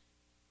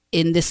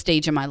in this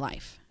stage of my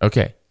life.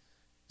 Okay.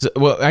 So,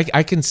 well,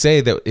 I can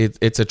say that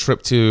it's a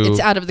trip to. It's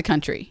out of the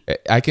country.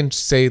 I can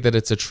say that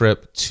it's a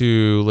trip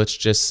to. Let's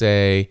just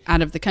say.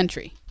 Out of the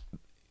country.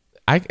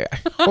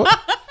 Well,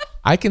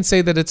 I can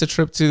say that it's a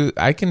trip to.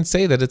 I can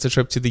say that it's a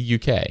trip to the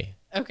UK,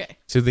 Okay.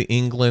 to the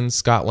England,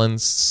 Scotland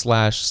 /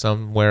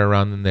 somewhere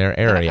around in their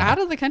area. Out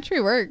of the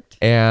country worked.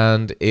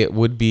 And it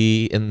would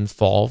be in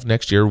fall of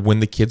next year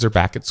when the kids are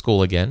back at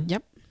school again.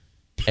 Yep.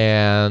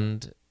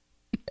 And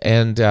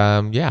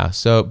yeah,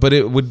 so but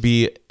it would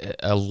be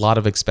a lot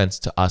of expense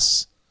to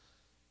us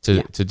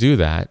to do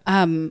that.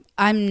 I'm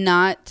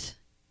not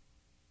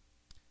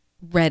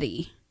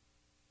ready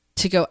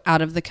to go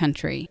out of the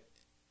country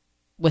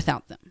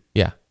without them.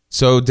 Yeah.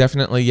 So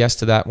definitely yes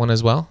to that one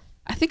as well.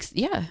 I think,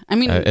 yeah. I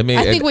mean, I mean,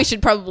 I think we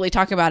should probably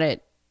talk about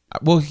it.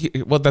 Well,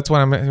 that's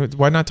why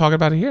why not talk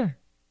about it here?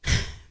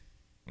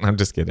 I'm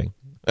just kidding.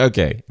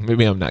 Okay,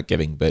 maybe I'm not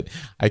kidding, but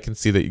I can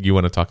see that you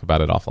want to talk about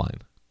it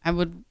offline. I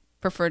would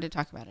prefer to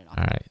talk about it. All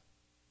right.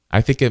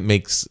 I think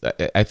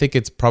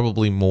it's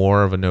probably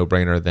more of a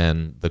no-brainer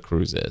than the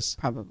cruise is.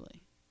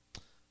 Probably.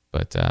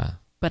 But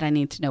I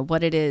need to know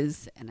what it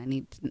is, and I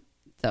need to.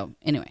 So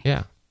anyway.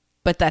 yeah.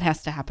 But that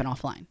has to happen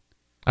offline.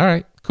 All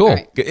right, cool. All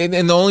right.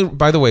 And the only,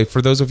 by the way,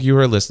 for those of you who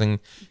are listening,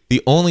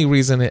 the only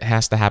reason it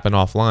has to happen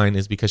offline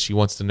is because she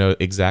wants to know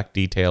exact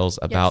details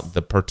about Yes.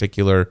 the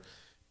particular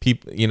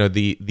people,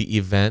 the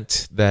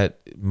event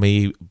that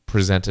may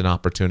present an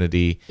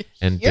opportunity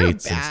and You're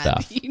dates and bad.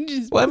 stuff. You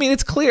just- Well, I mean,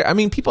 it's clear. I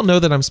mean, people know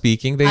that I'm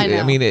speaking. I know.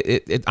 I mean,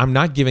 I'm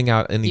not giving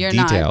out any You're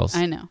details.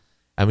 not. I know.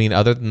 I mean,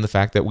 other than the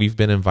fact that we've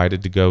been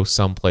invited to go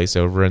someplace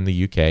over in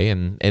the UK,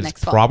 and it's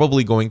Next fall.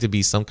 probably going to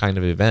be some kind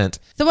of event.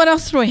 So what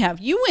else do we have?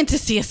 You went to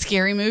see a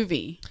scary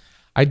movie.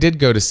 I did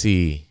go to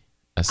see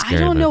a scary I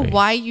don't know movie.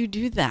 why you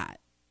did that.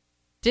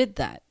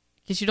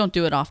 Because you don't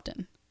do it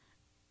often.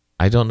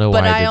 I don't know why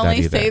But I I did only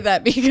that either. say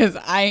that because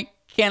I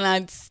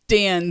cannot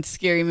stand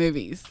scary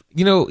movies.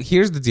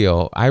 Here's the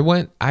deal.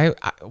 When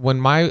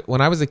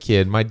I was a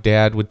kid, my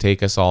dad would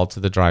take us all to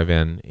the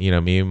drive-in.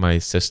 Me and my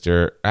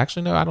sister.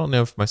 Actually, no, I don't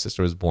know if my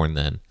sister was born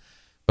then,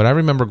 but I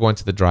remember going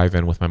to the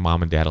drive-in with my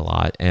mom and dad a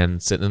lot,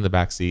 and sitting in the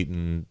back seat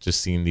and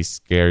just seeing these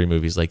scary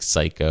movies like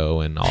Psycho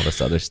and all this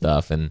other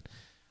stuff, and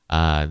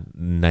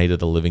Night of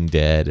the Living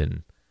Dead,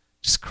 and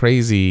just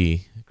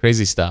crazy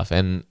stuff.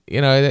 And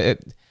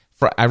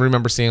I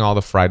remember seeing all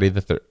the Friday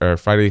the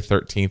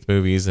 13th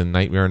movies and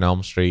Nightmare on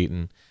Elm Street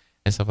and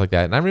stuff like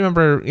that. And I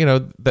remember,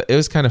 it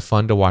was kind of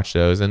fun to watch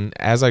those. And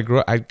as I grew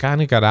up, I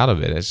kind of got out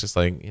of it. It's just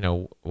like,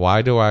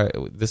 why do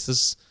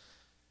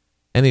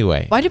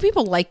anyway. Why do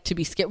people like to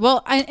be scared?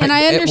 Well, I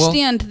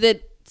understand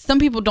that some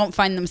people don't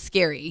find them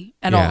scary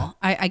at all.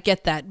 I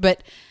get that.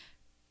 But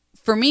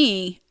for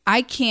me,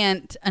 I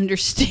can't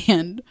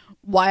understand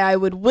why I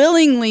would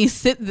willingly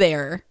sit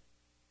there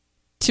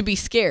to be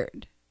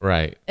scared.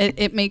 Right.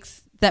 That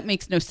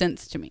makes no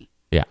sense to me.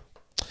 Yeah.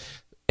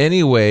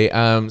 Anyway,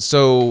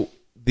 so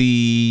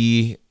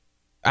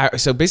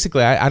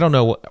basically, I don't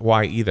know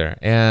why either.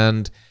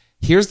 And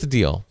here's the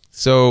deal.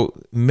 So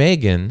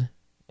Meagan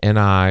and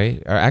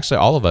I, or actually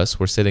all of us,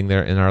 were sitting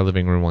there in our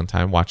living room one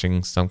time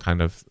watching some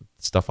kind of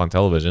stuff on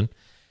television,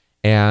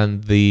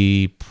 and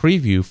the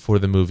preview for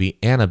the movie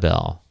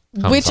Anabelle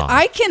comes Which on.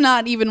 I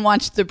cannot even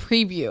watch the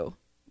preview.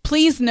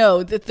 Please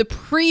know that the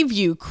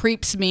preview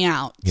creeps me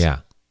out. Yeah.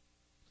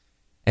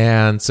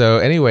 And so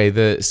anyway,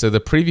 the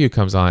preview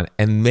comes on,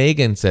 and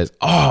Meagan says,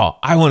 "Oh,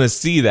 I want to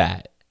see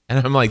that."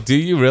 And I'm like, "Do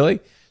you really?"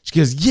 She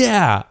goes,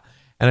 "Yeah."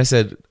 And I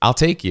said, "I'll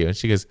take you." And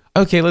she goes,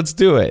 "Okay, let's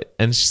do it."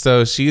 And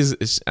so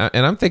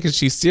and I'm thinking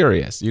she's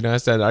serious. I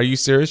said, "Are you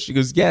serious?" She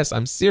goes, "Yes,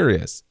 I'm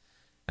serious."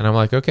 And I'm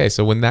like, "Okay,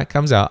 so when that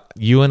comes out,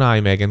 you and I,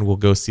 Meagan, will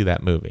go see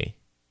that movie."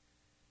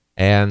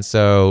 And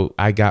so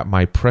I got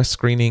my press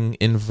screening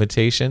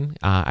invitation.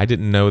 I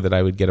didn't know that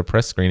I would get a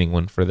press screening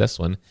one for this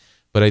one,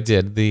 but I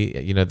did.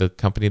 The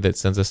company that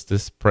sends us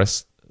this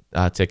press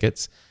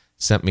tickets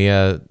sent me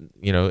a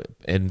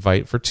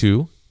invite for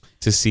 2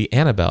 to see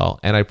Anabelle,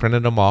 and I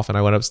printed them off, and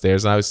I went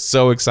upstairs, and I was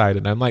so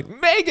excited. I'm like,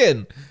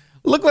 "Meagan,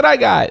 look what I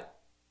got!"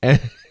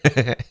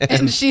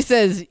 And she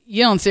says,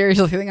 "You don't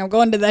seriously think I'm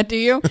going to that, do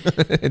you?"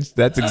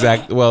 That's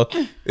exact. Well,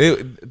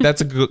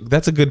 that's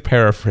a good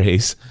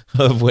paraphrase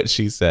of what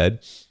she said.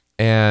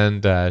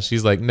 And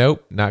she's like,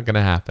 nope, not going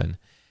to happen.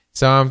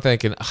 So I'm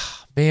thinking,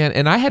 oh, man.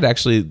 And I had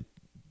actually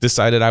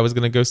decided I was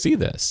going to go see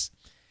this.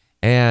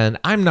 And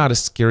I'm not a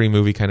scary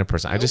movie kind of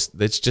person. Nope.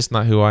 It's just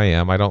not who I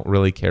am. I don't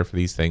really care for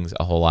these things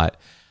a whole lot.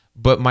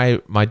 But my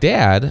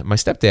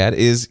stepdad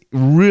is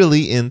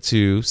really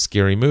into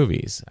scary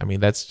movies. I mean,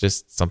 that's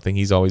just something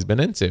he's always been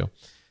into.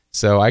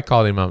 So I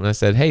called him up and I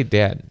said, hey,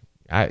 Dad,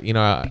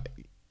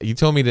 you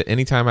told me that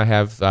anytime I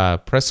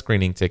have press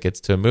screening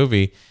tickets to a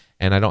movie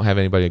and I don't have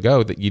anybody to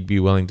go, that you'd be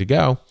willing to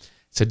go.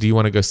 So do you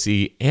want to go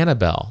see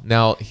Anabelle?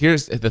 Now,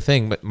 here's the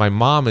thing. My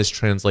mom is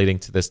translating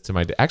to this to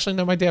my dad. Actually,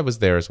 no, my dad was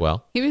there as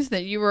well. He was there.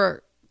 You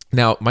were.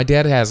 Now, my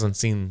dad hasn't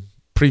seen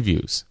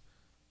previews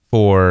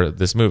for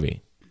this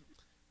movie.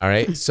 All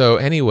right. So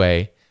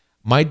anyway,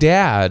 my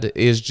dad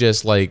is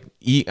just like,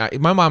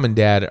 my mom and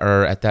dad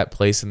are at that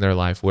place in their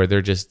life where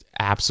they're just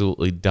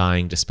absolutely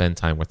dying to spend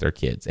time with their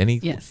kids.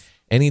 Yes.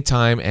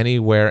 Anytime,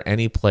 anywhere,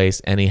 any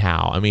place,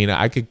 anyhow. I mean,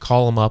 I could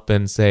call them up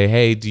and say,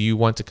 hey, do you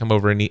want to come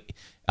over and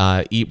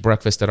eat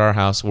breakfast at our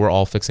house? We're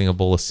all fixing a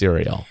bowl of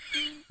cereal.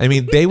 I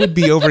mean, they would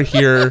be over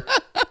here.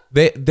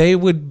 They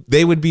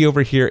would be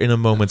over here in a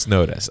moment's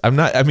notice.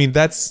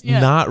 That's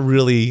not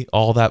really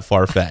all that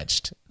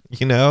far-fetched,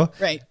 you know?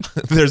 Right.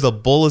 There's a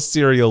bowl of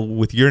cereal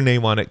with your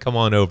name on it. Come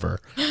on over.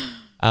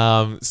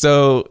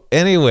 So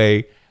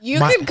anyway. You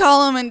could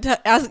call them and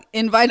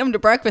invite them to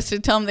breakfast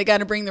and tell them they got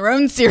to bring their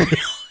own cereal.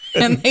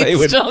 And they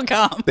would still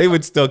come. They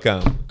would still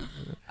come.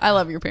 I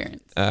love your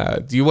parents.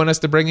 Do you want us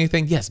to bring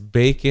anything? Yes,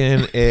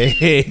 bacon,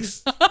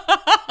 eggs,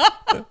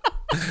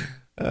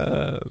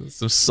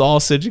 some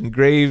sausage and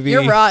gravy.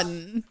 You're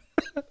rotten.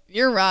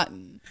 You're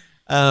rotten.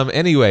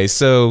 Anyway,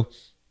 so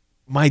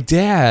my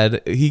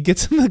dad, he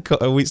gets in the car.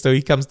 So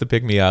he comes to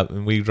pick me up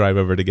and we drive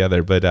over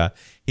together. But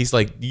he's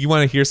like, you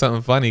want to hear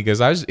something funny?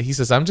 He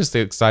says, I'm just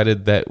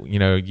excited that,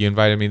 you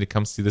invited me to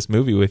come see this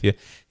movie with you.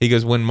 He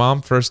goes,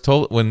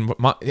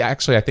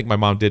 actually, I think my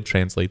mom did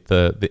translate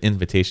the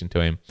invitation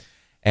to him.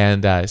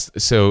 And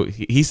so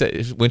he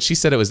said, when she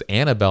said it was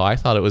Anabelle, I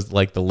thought it was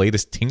like the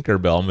latest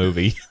Tinkerbell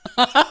movie.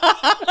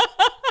 I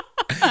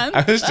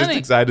was just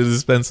excited to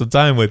spend some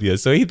time with you.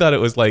 So he thought it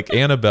was like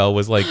Anabelle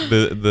was like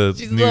the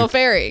she's a little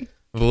fairy.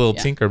 The little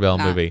Tinkerbell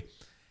movie.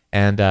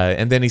 And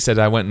then he said,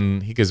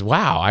 he goes,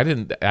 wow, I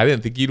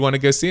didn't think you'd want to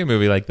go see a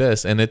movie like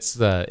this. And it's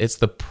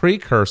the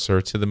precursor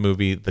to the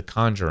movie The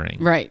Conjuring.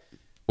 Right.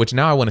 Which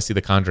now I want to see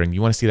The Conjuring.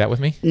 You want to see that with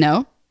me?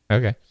 No.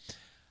 Okay.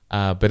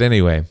 But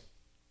anyway.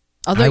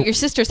 Although your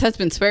sister's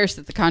husband swears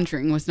that The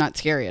Conjuring was not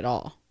scary at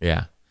all.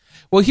 Yeah.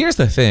 Well, here's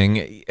the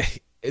thing.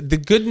 The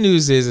good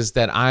news is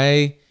that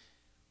I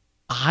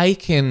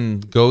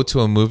can go to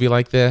a movie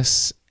like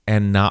this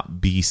and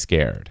not be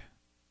scared.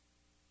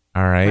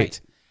 All right.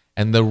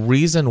 And the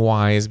reason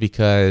why is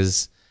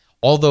because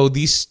although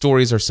these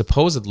stories are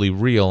supposedly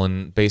real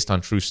and based on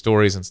true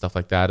stories and stuff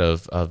like that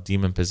of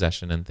demon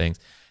possession and things,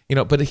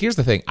 but here's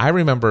the thing. I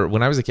remember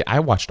when I was a kid, I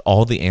watched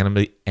all the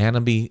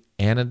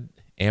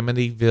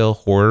Amityville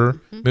horror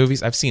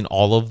movies. I've seen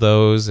all of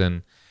those.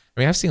 And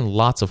I've seen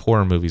lots of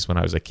horror movies when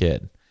I was a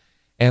kid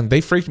and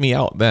they freaked me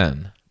out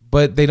then.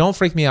 But they don't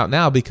freak me out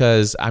now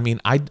because,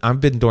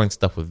 I've been doing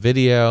stuff with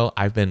video.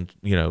 I've been,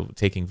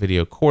 taking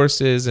video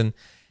courses and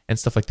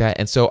stuff like that.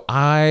 And so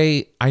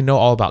I know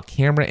all about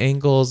camera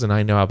angles and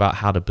I know about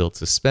how to build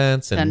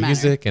suspense and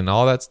music and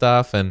all that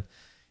stuff. And,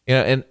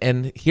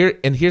 and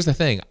here's the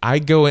thing. I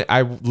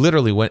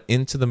literally went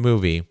into the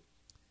movie,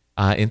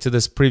 into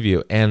this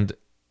preview, and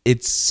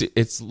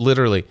it's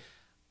literally,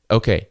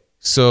 okay,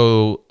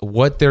 so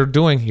what they're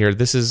doing here,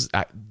 these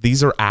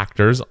are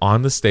actors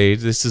on the stage.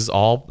 This is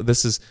how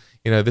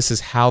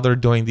they're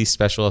doing these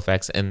special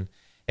effects. And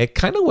it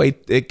kind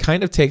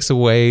of takes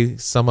away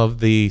some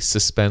of the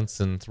suspense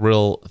and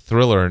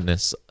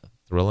thrillerness.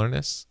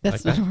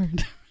 That's not a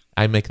word.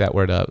 I make that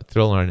word up.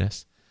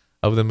 Thrillerness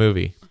of the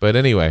movie. But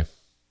anyway.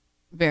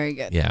 Very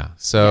good. Yeah.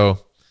 So.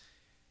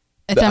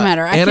 It doesn't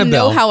matter. I can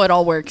know how it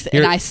all works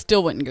and I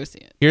still wouldn't go see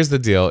it. Here's the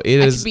deal. I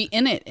could be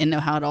in it and know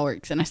how it all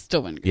works and I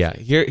still wouldn't go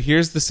see it.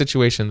 Here's the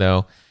situation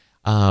though.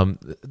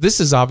 This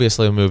is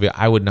obviously a movie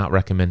I would not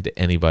recommend to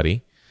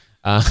anybody.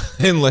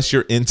 Unless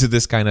you're into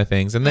this kind of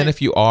things. And then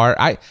if you are,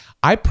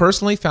 I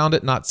personally found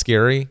it not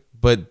scary,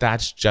 but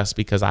that's just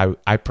because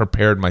I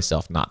prepared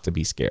myself not to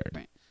be scared.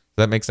 Right.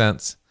 Does that make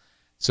sense?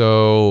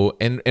 So,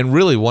 and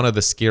really one of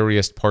the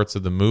scariest parts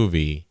of the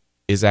movie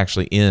is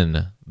actually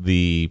in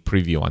the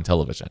preview on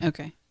television.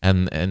 Okay.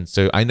 And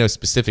so I know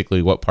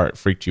specifically what part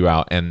freaked you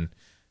out and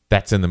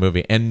that's in the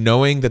movie. And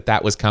knowing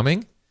that was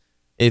coming,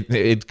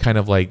 it kind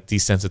of like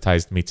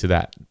desensitized me to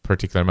that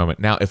particular moment.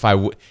 Now,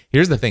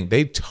 here's the thing.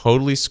 They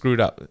totally screwed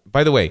up.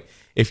 By the way,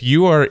 if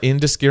you are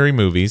into scary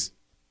movies,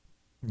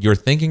 you're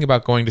thinking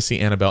about going to see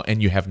Anabelle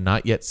and you have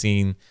not yet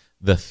seen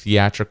the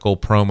theatrical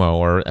promo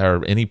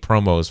or any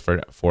promos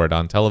for it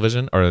on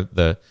television or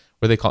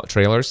what do they call it?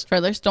 Trailers?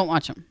 Trailers. Don't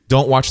watch them.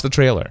 Don't watch the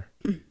trailer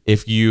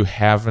if you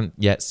haven't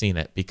yet seen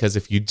it, because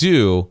if you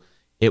do,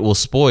 it will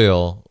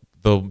spoil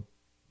the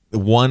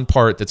one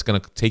part that's going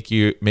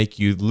to make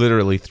you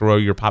literally throw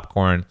your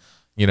popcorn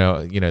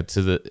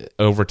to the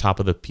over top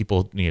of the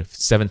people,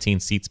 17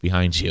 seats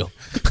behind you.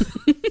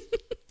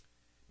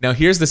 Now,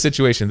 here's the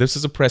situation. This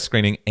is a press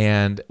screening,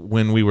 and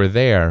when we were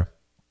there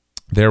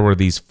were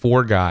these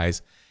 4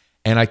 guys,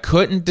 and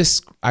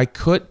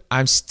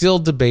I'm still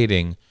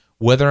debating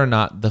whether or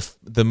not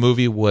the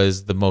movie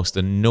was the most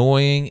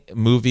annoying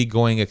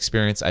movie-going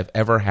experience I've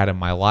ever had in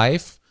my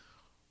life,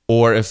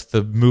 or if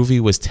the movie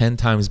was 10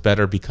 times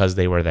better because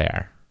they were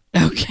there.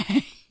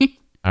 Okay.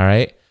 All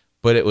right?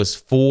 But it was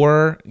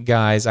 4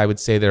 guys. I would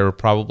say they were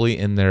probably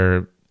in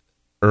their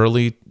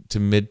early to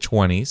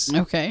mid-20s.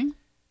 Okay.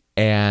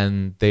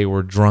 And they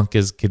were drunk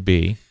as could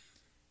be.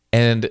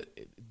 And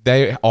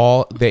they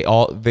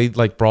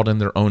like brought in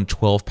their own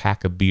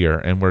 12-pack of beer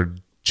and were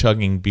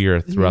chugging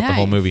beer throughout the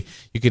whole movie.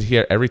 You could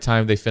hear every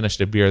time they finished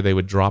a beer, they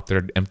would drop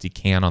their empty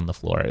can on the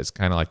floor. It's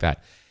kind of like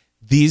that.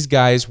 These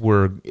guys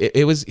were,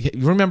 you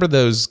remember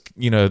those,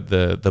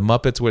 the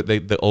Muppets where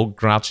the old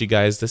grouchy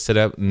guys that sit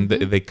up and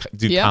they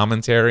do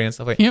commentary and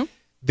stuff like that. Yep.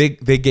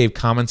 They gave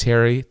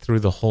commentary through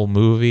the whole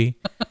movie.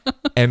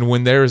 And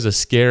when there was a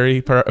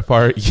scary part,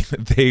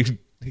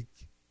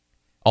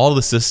 all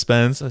the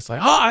suspense, it's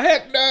like, oh,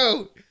 heck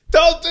no,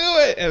 don't do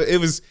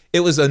it. It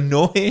was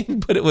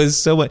annoying, but it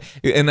was so much.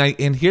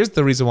 And here's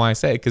the reason why I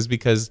say it,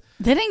 because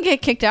they didn't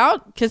get kicked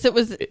out because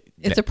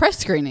it's a press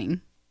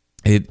screening.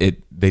 They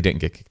didn't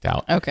get kicked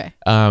out. Okay.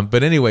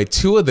 But anyway,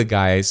 2 of the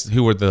guys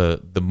who were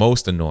the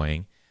most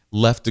annoying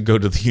left to go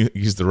to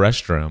use the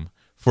restroom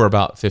for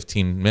about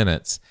 15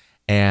 minutes.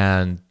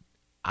 And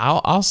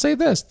I'll say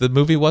this, the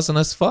movie wasn't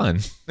as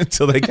fun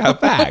until they got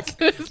back.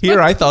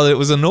 Here, I thought it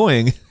was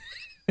annoying.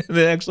 It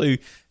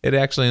actually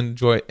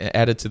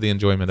added to the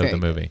enjoyment of the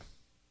movie.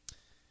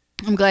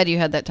 I'm glad you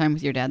had that time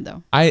with your dad,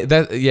 though. I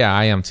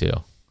am too.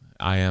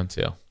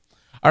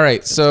 All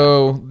right,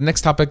 so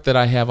next topic that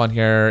I have on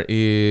here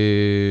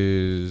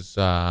is,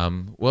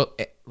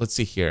 let's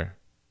see here.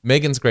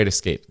 Meagan's Great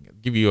Escape. I'll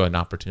give you an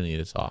opportunity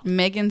to talk.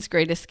 Meagan's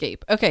Great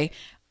Escape. Okay.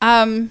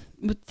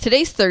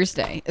 Today's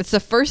Thursday. It's the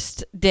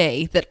first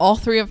day that all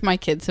 3 of my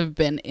kids have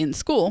been in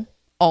school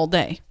all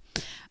day.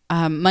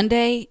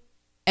 Monday,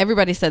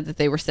 everybody said that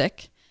they were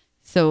sick,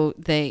 so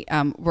they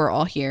were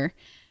all here.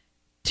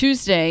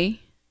 Tuesday,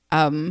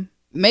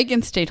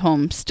 Meagan stayed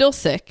home still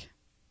sick,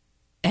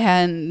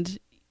 and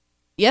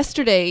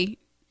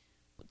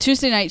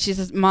Tuesday night, she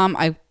says, Mom,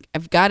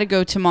 I've got to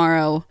go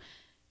tomorrow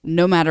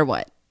no matter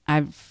what.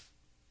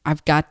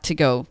 I've got to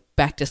go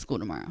back to school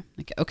tomorrow.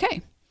 Like,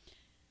 okay.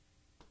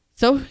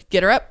 So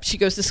get her up. She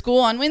goes to school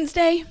on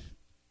Wednesday.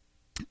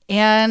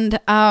 And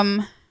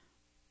I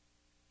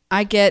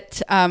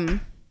get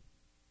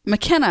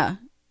McKenna.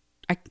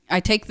 I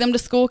take them to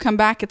school, come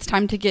back. It's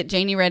time to get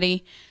Janie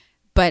ready.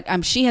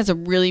 But she has a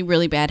really,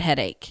 really bad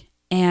headache.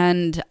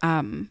 And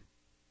I'm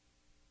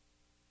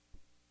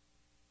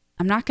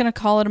not going to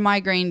call it a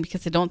migraine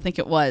because I don't think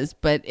it was.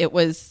 But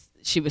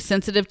she was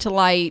sensitive to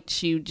light.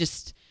 She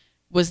just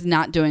was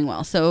not doing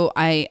well. So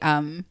I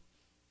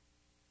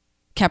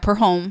kept her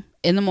home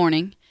in the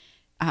morning.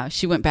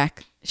 She went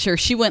back. Sure,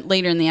 she went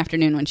later in the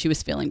afternoon when she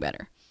was feeling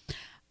better.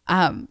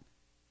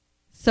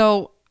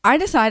 So I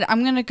decided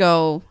I'm gonna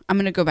go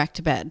back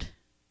to bed.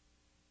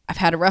 I've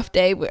had a rough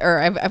day, or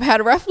I've had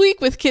a rough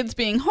week with kids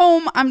being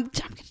home. I'm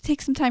gonna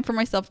take some time for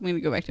myself. I'm gonna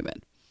go back to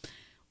bed.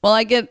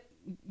 Well,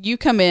 you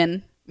come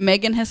in.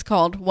 Meagan has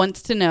called,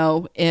 wants to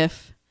know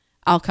if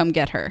I'll come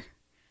get her.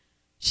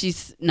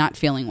 She's not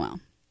feeling well.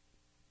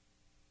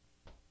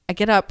 I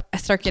get up. I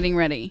start getting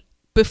ready.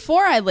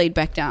 Before I laid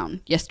back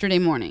down yesterday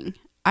morning,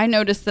 I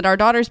noticed that our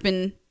daughter's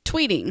been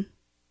tweeting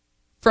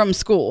from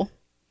school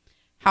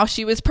how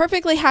she was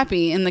perfectly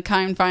happy in the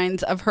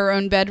confines of her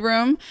own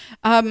bedroom,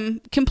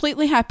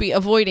 completely happy,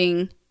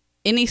 avoiding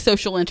any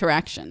social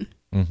interaction.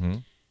 Mm-hmm.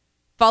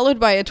 Followed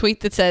by a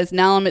tweet that says,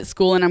 now I'm at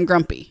school and I'm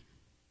grumpy.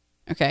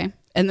 Okay.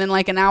 And then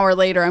like an hour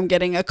later, I'm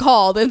getting a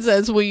call that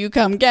says, will you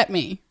come get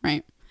me?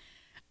 Right.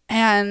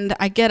 And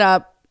I get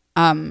up.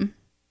 I'm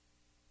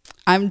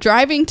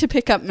driving to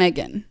pick up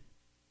Meagan.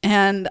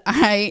 And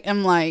I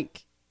am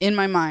like, in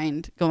my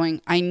mind,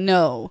 going, I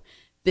know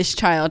this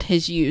child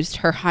has used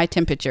her high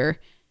temperature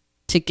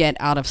to get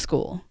out of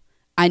school.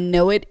 I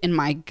know it in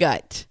my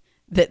gut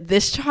that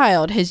this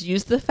child has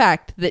used the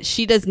fact that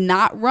she does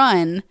not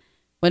run,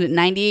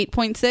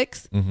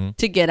 98.6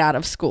 to get out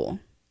of school.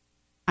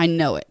 I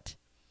know it.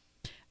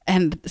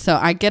 And so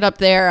I get up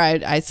there,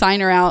 I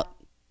sign her out.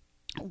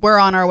 We're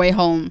on our way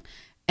home.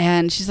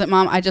 And she's like,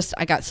 Mom, I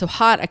got so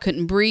hot. I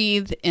couldn't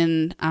breathe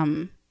in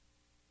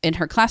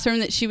her classroom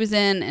that she was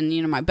in.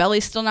 And, my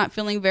belly's still not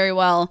feeling very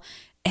well.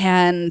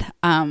 And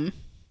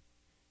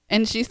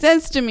she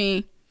says to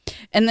me,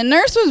 and the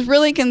nurse was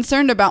really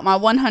concerned about my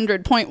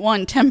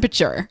 100.1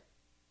 temperature.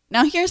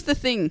 Now, here's the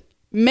thing.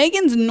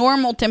 Meagan's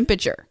normal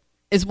temperature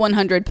is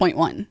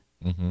 100.1.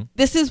 Mm-hmm.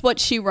 This is what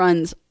she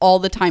runs all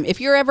the time. If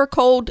you're ever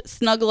cold,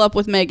 snuggle up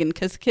with Meagan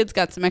because the kid's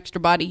got some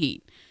extra body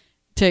heat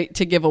to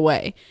give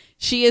away.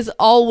 She is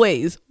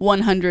always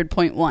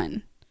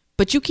 100.1.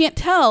 But you can't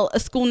tell a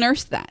school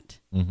nurse that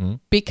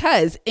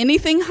because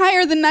anything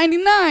higher than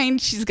 99,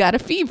 she's got a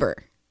fever.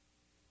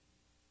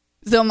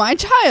 So my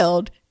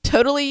child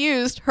totally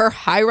used her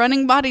high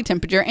running body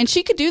temperature, and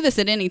she could do this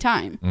at any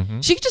time.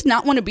 She could just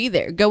not want to be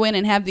there. Go in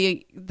and have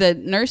the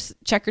nurse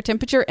check her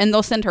temperature, and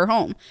they'll send her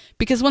home.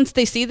 Because once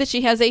they see that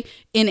she has a,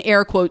 in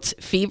air quotes,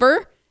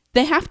 fever,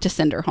 they have to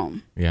send her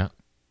home. Yeah.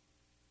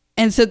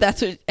 And so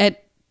that's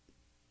what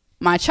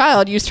my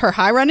child used her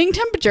high running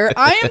temperature.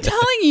 I am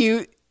telling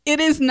you, it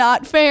is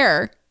not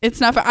fair. It's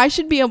not fair. I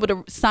should be able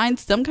to sign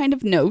some kind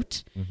of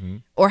note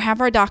or have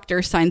our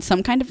doctor sign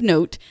some kind of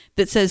note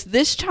that says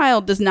this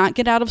child does not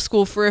get out of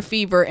school for a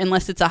fever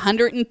unless it's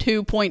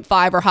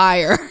 102.5 or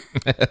higher.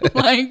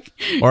 Like,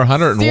 or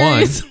 101.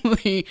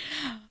 Seriously.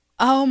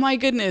 Oh my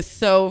goodness.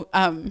 So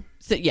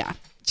yeah,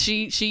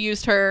 she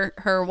used her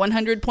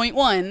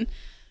 100.1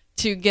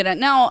 to get it.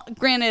 Now,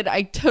 granted,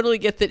 I totally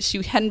get that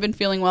she hadn't been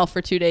feeling well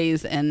for 2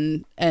 days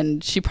and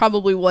she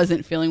probably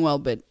wasn't feeling well,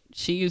 but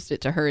she used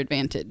it to her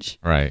advantage.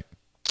 Right.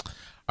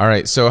 All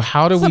right. So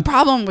how do What's we... the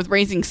problem with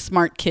raising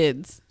smart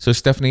kids? So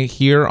Stephanie,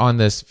 here on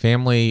this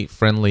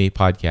family-friendly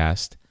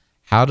podcast,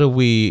 how do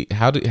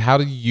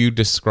you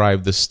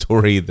describe the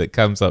story that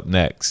comes up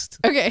next?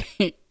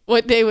 Okay.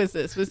 What day was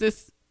this? Was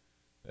this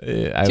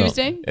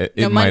Tuesday?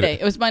 No, Monday.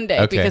 It was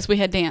Monday because we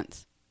had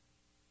dance.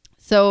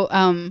 So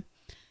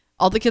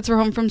all the kids were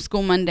home from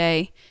school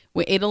Monday.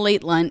 We ate a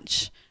late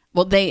lunch.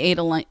 Well, they ate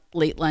a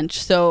late lunch.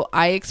 So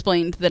I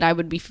explained that I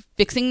would be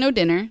fixing no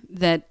dinner,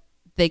 that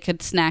they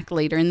could snack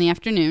later in the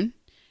afternoon.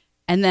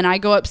 And then I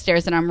go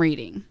upstairs and I'm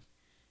reading.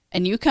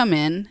 And you come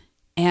in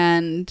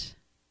and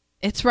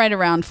it's right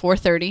around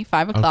 4:30,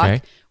 5 o'clock.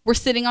 Okay. We're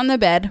sitting on the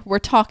bed. We're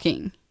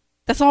talking.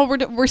 That's all we're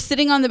doing. We're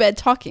sitting on the bed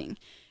talking.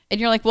 And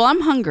you're like, well,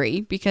 I'm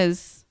hungry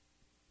because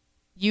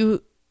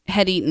you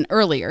had eaten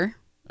earlier.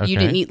 Okay. You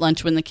didn't eat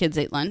lunch when the kids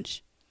ate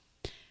lunch.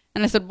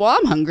 And I said, well,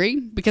 I'm hungry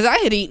because I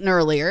had eaten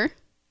earlier.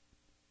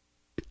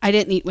 I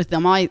didn't eat with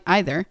them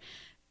either.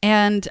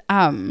 And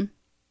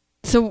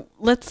so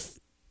let's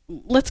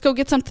go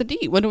get something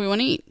to eat. What do we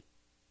want to eat?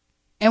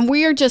 And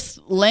we are just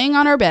laying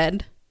on our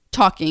bed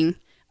talking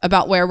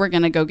about where we're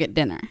going to go get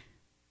dinner.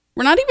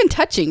 We're not even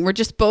touching. We're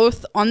just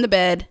both on the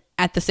bed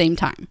at the same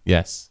time.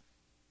 Yes.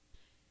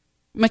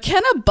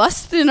 McKenna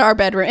busts in our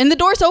bedroom and the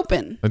door's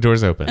open. The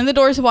door's open. And the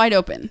door's wide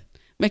open.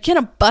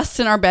 McKenna busts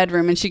in our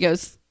bedroom and she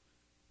goes,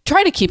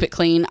 try to keep it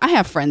clean. I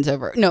have friends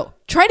over. No,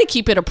 try to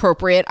keep it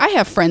appropriate. I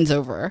have friends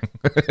over. And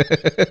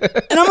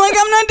I'm like,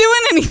 I'm not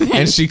doing anything.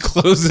 And she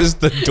closes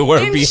the door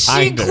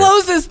behind her. She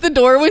closes the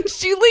door when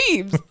she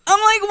leaves. I'm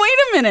like, wait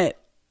a minute.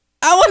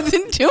 I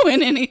wasn't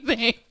doing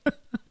anything.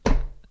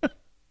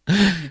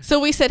 So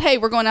we said, hey,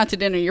 we're going out to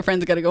dinner. Your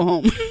friends got to go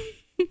home.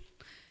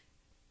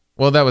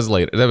 Well, that was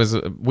later. That was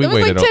we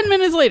waited like 10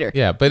 minutes later.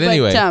 Yeah, but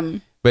anyway.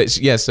 So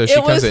she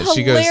comes in.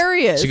 She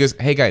goes,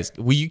 "Hey guys,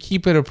 will you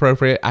keep it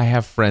appropriate? I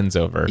have friends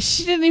over."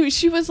 She didn't even.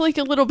 She was like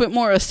a little bit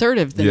more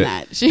assertive than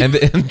that. And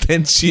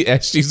then she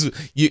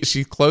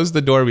closed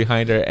the door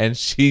behind her, and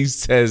she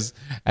says,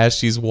 as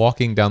she's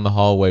walking down the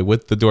hallway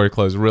with the door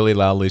closed really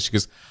loudly, she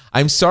goes,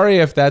 "I'm sorry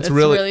if that's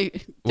really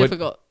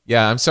difficult."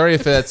 Yeah, I'm sorry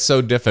if that's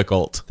so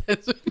difficult.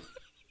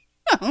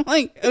 I'm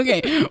like,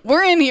 okay,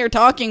 we're in here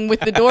talking with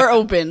the door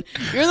open.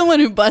 You're the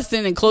one who busts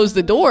in and closed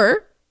the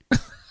door.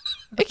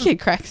 That kid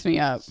cracks me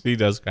up. She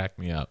does crack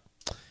me up.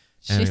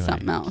 She's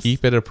something else.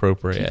 Keep it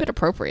appropriate. Keep it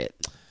appropriate.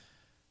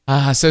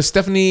 So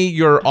Stephanie,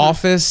 your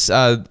office,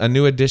 a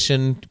new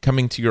addition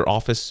coming to your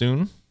office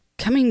soon.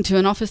 Coming to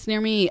an office near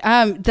me.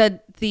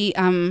 The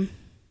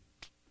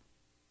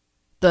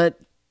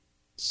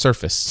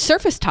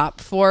Surface top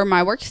for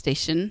my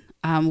workstation.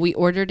 We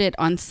ordered it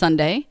on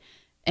Sunday.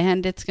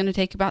 And it's going to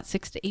take about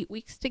 6 to 8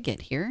 weeks to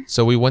get here.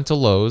 So we went to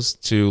Lowe's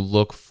to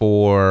look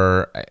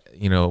for, a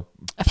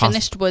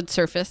finished wood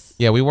surface.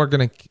 Yeah, we were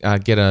going to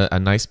get a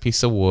nice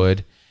piece of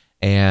wood.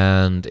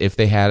 And if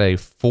they had a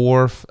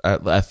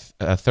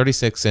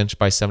 36 inch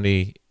by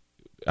 70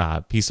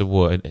 piece of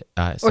wood.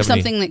 Or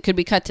something that could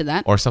be cut to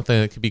that.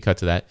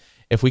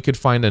 If we could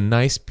find a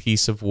nice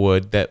piece of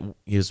wood that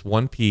is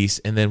one piece,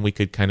 and then we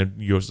could kind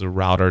of use a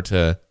router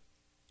to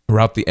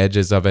route the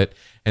edges of it,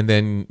 and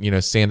then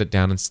sand it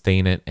down and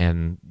stain it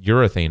and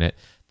urethane it.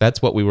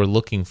 That's what we were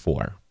looking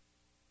for.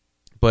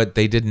 But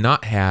they did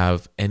not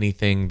have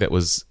anything that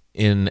was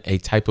in a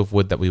type of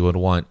wood that we would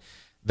want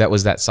that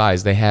was that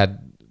size. They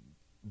had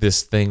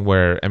this thing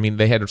where,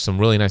 they had some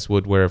really nice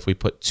wood where if we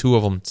put two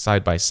of them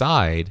side by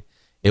side,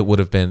 it would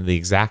have been the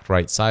exact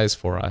right size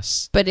for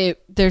us. But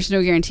there's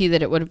no guarantee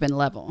that it would have been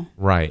level.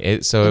 Right.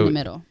 In the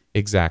middle.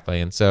 Exactly.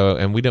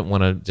 And we didn't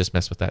want to just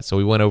mess with that. So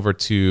we went over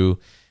to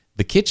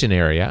the kitchen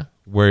area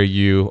where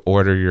you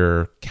order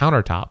your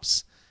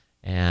countertops,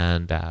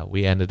 and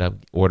we ended up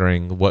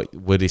ordering what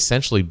would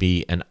essentially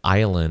be an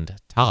island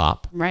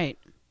top, right,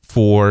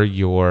 for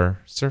your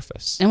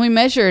surface. And we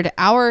measured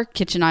our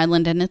kitchen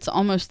island, and it's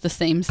almost the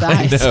same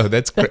size. I know,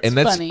 that's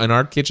funny. And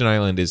our kitchen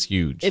island is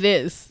huge. It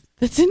is.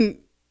 It's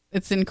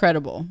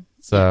incredible.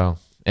 So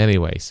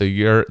anyway,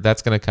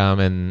 that's going to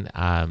come, and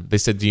they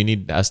said, "Do you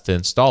need us to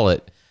install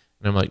it?"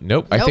 And I'm like,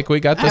 nope. I think we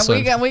got this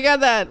one. We got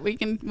that. We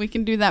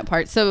can do that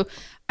part. So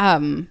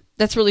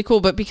that's really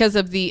cool. But because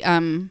of the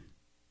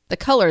the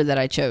color that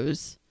I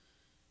chose,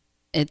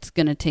 it's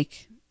going to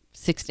take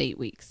 6 to 8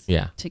 weeks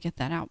to get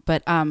that out.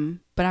 But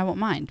I won't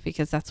mind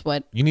because that's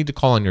what... You need to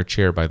call on your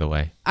chair, by the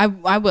way. I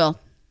will.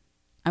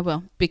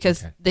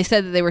 Because they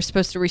said that they were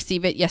supposed to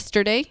receive it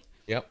yesterday.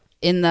 Yep.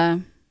 In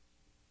the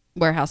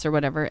warehouse or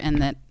whatever.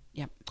 And that,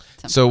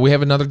 So we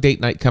have another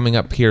date night coming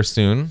up here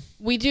soon.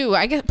 We do.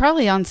 I guess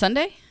probably on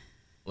Sunday.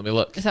 Let me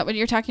look. Is that what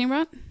you're talking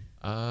about?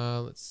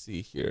 Let's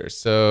see here.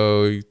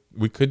 So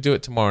we could do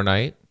it tomorrow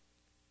night.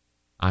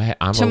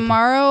 I'm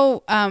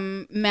tomorrow.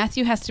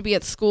 Matthew has to be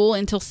at school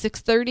until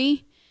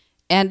 6:30,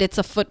 and it's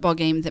a football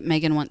game that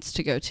Meagan wants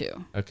to go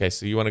to. Okay,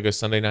 so you want to go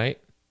Sunday night?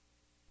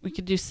 We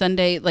could do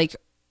Sunday, like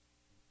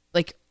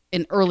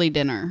an early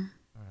dinner.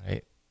 All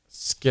right.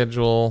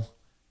 Schedule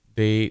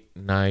date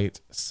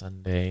night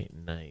Sunday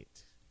night.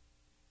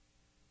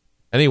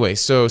 Anyway,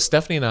 so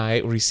Stephanie and I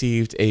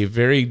received a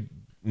very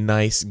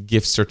nice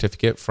gift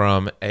certificate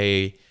from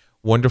a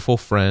wonderful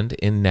friend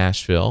in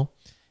Nashville,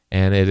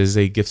 and it is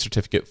a gift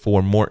certificate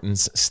for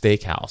Morton's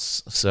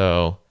Steakhouse.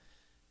 So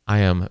I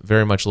am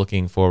very much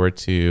looking forward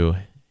to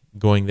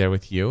going there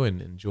with you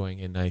and enjoying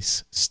a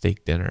nice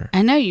steak dinner.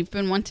 I know you've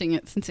been wanting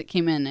it since it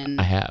came in, and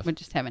I have. We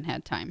just haven't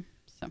had time.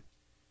 So,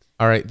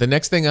 all right, the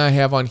next thing I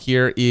have on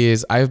here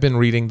is I've been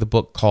reading the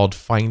book called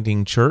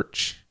Finding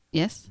Church.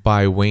 Yes.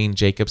 By Wayne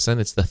Jacobson.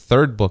 It's the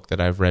third book that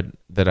I've read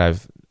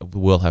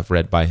will have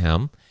read by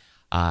him.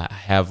 I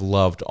have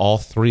loved all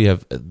three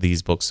of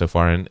these books so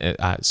far. And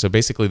so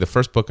basically the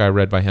first book I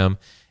read by him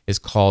is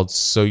called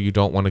So You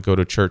Don't Want to Go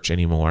to Church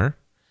Anymore.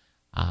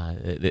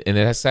 And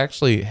it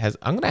actually has,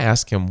 I'm going to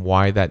ask him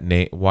why that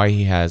name, why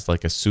he has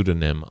like a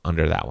pseudonym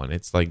under that one.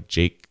 It's like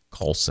Jake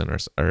Colson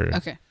or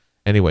okay.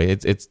 Anyway,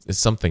 it's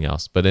something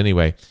else. But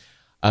anyway,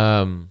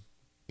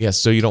 yes,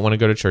 So You Don't Want to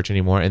Go to Church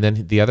Anymore. And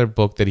then the other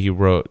book that he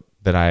wrote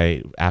that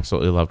I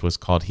absolutely loved was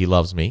called He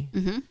Loves Me.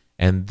 Mm-hmm.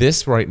 And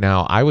this right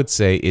now, I would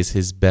say, is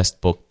his best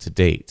book to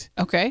date.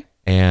 Okay.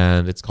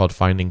 And it's called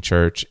Finding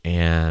Church.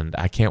 And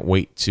I can't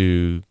wait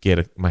to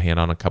get my hand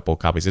on a couple of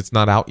copies. It's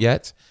not out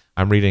yet.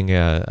 I'm reading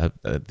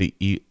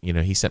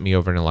he sent me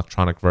over an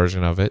electronic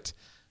version of it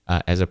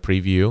as a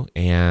preview.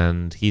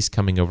 And he's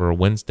coming over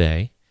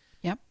Wednesday.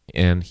 Yep.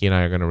 And he and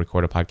I are going to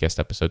record a podcast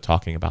episode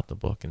talking about the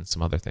book and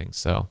some other things.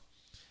 So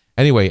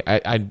anyway,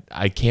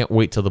 I can't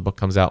wait till the book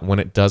comes out. When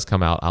it does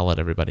come out, I'll let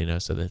everybody know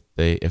so that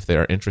if they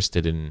are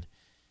interested in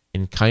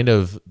kind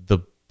of the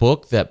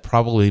book that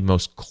probably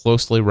most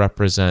closely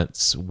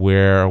represents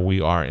where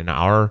we are in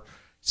our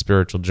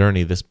spiritual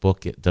journey, this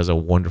book does a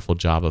wonderful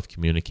job of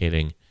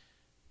communicating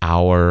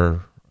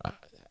our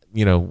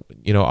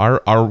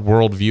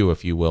worldview,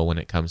 if you will, when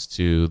it comes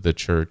to the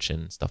church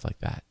and stuff like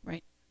that.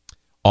 Right.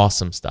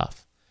 Awesome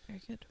stuff.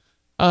 Very good.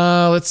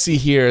 Let's see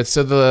here.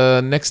 So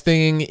the next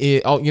thing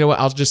is,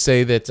 I'll just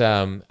say that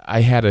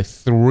I had a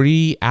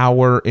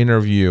 3-hour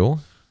interview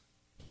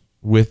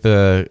with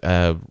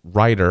a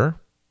writer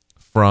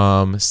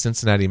from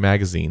Cincinnati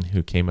Magazine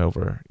who came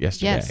over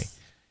yesterday. Yes.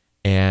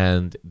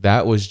 And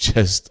that was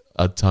just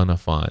a ton of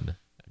fun,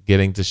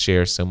 getting to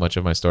share so much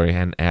of my story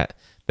and at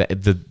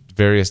the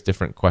various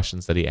different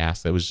questions that he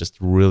asked. It was just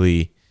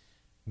really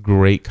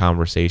great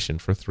conversation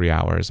for 3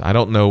 hours. I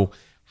don't know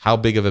how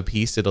big of a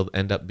piece it'll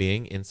end up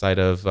being inside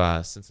of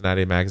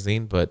Cincinnati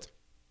Magazine, but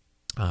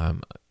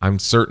I'm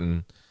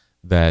certain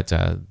that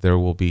there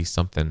will be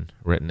something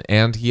written.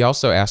 And he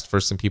also asked for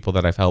some people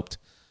that I've helped,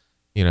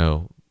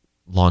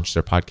 launch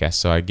their podcast.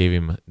 So I gave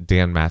him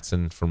Dan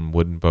Matson from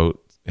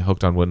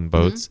Hooked on Wooden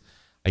Boats. Mm-hmm.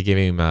 I gave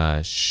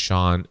him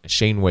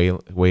Shane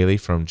Whaley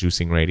from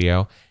Juicing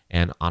Radio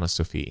and Anna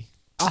Sophie.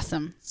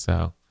 Awesome.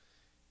 So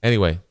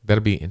anyway,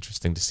 that'll be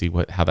interesting to see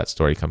how that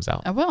story comes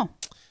out. I will.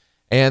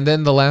 And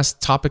then the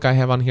last topic I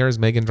have on here is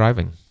Meagan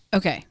driving.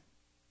 Okay.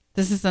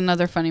 This is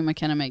another funny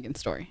McKenna Meagan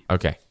story.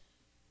 Okay.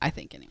 I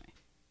think anyway.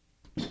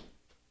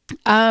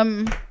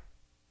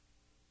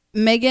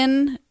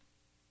 Meagan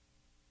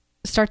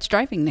starts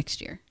driving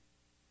next year.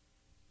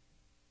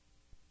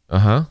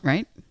 Uh-huh.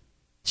 Right?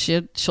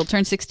 She'll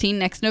turn 16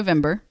 next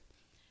November.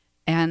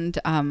 And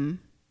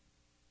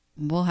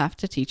we'll have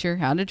to teach her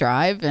how to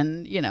drive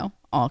and,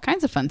 all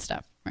kinds of fun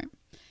stuff. Right?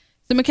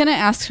 So McKenna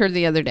asked her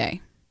the other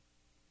day,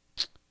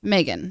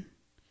 Meagan,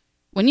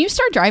 when you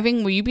start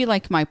driving, will you be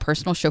like my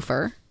personal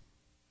chauffeur?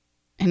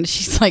 And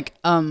she's like,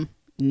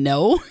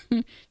 no.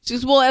 She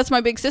goes, well, as my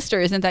big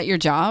sister, isn't that your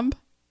job?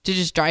 To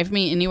just drive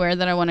me anywhere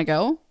that I want to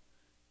go?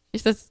 She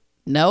says,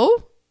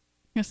 no.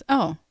 He goes,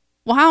 oh,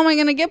 well, how am I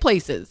going to get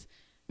places?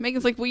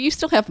 Megan's like, well, you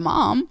still have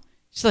mom.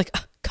 She's like,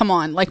 come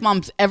on, like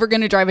mom's ever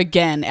going to drive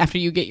again after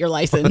you get your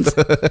license.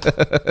 And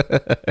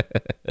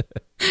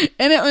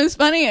it was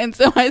funny. And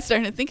so I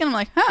started thinking, I'm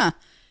like,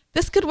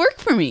 this could work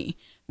for me.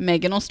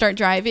 Meagan will start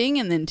driving,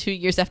 and then 2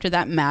 years after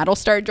that, Matt will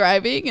start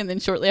driving, and then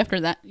shortly after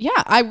that,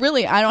 I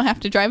don't have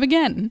to drive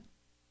again.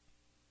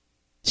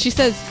 She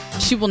says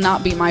she will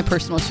not be my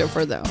personal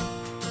chauffeur, though.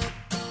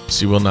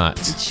 She will not.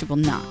 She will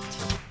not.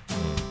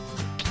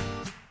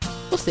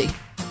 We'll see.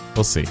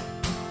 We'll see.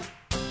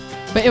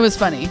 But it was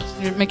funny.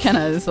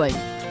 McKenna is like,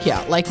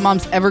 like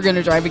mom's ever going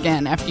to drive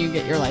again after you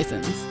get your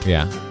license.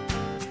 Yeah.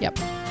 Yep.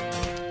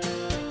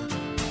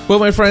 Well,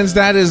 my friends,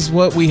 that is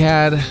what we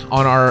had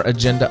on our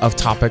agenda of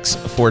topics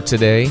for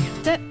today.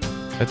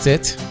 That's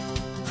it.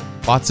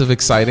 Lots of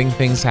exciting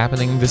things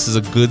happening. This is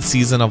a good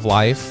season of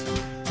life.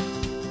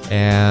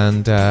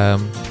 And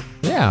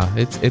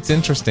it's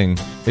interesting.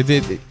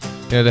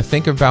 To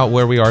think about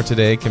where we are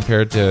today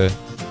compared to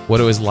what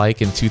it was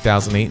like in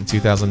 2008 and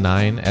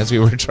 2009 as we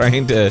were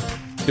trying to...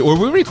 Were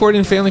we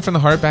recording Family from the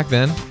Heart back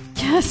then?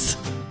 Yes.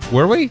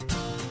 Were we?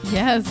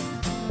 Yes.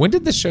 When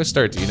did this show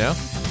start? Do you know?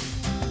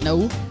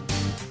 No.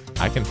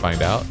 I can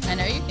find out. I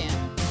know you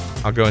can.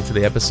 I'll go into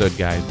the episode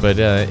guide, but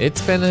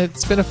it's been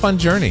a fun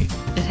journey.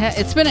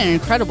 It's been an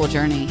incredible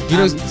journey.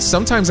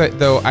 Sometimes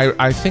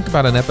I think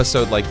about an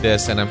episode like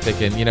this, and I'm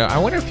thinking, I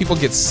wonder if people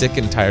get sick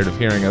and tired of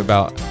hearing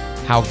about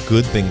how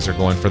good things are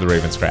going for the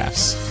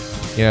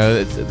Ravenscrafts.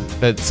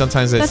 That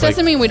sometimes it's that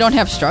doesn't mean we don't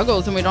have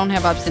struggles and we don't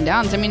have ups and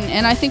downs. I mean,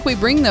 and I think we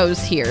bring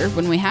those here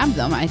when we have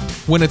them.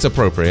 When it's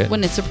appropriate.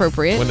 When it's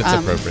appropriate.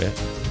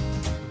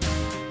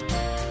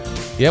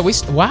 Yeah, we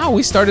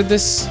started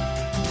this.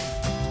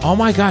 Oh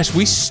my gosh,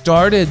 we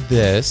started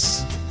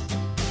this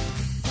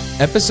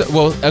episode.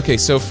 Well, okay,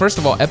 so first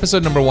of all,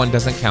 episode number 1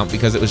 doesn't count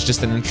because it was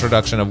just an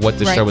introduction of what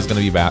this show was going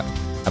to be about.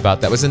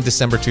 That was in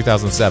December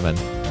 2007.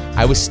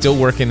 I was still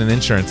working in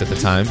insurance at the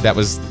time. That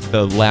was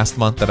the last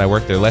month that I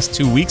worked there, last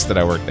 2 weeks that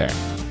I worked there.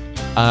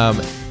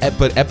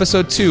 But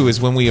episode 2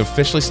 is when we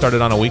officially started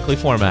on a weekly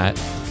format,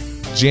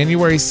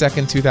 January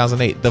 2nd,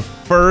 2008, the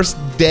first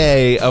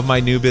day of my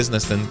new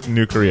business and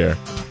new career.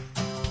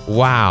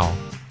 Wow.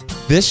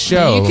 This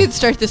show... You could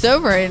start this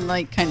over and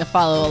kind of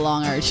follow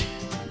along our...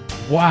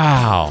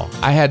 Wow.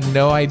 I had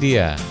no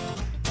idea.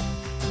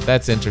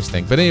 That's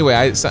interesting. But anyway,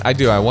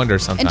 I wonder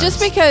sometimes.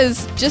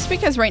 And just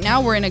because right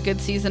now we're in a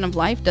good season of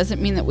life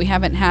doesn't mean that we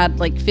haven't had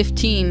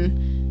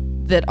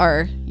 15 that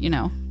are,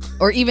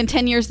 or even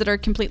 10 years that are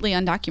completely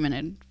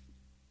undocumented.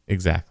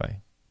 Exactly.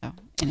 So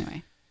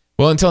anyway.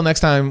 Well, until next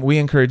time, we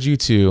encourage you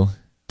to...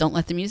 Don't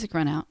let the music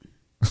run out.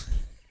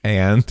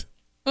 And...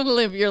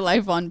 Live your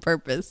life on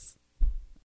purpose.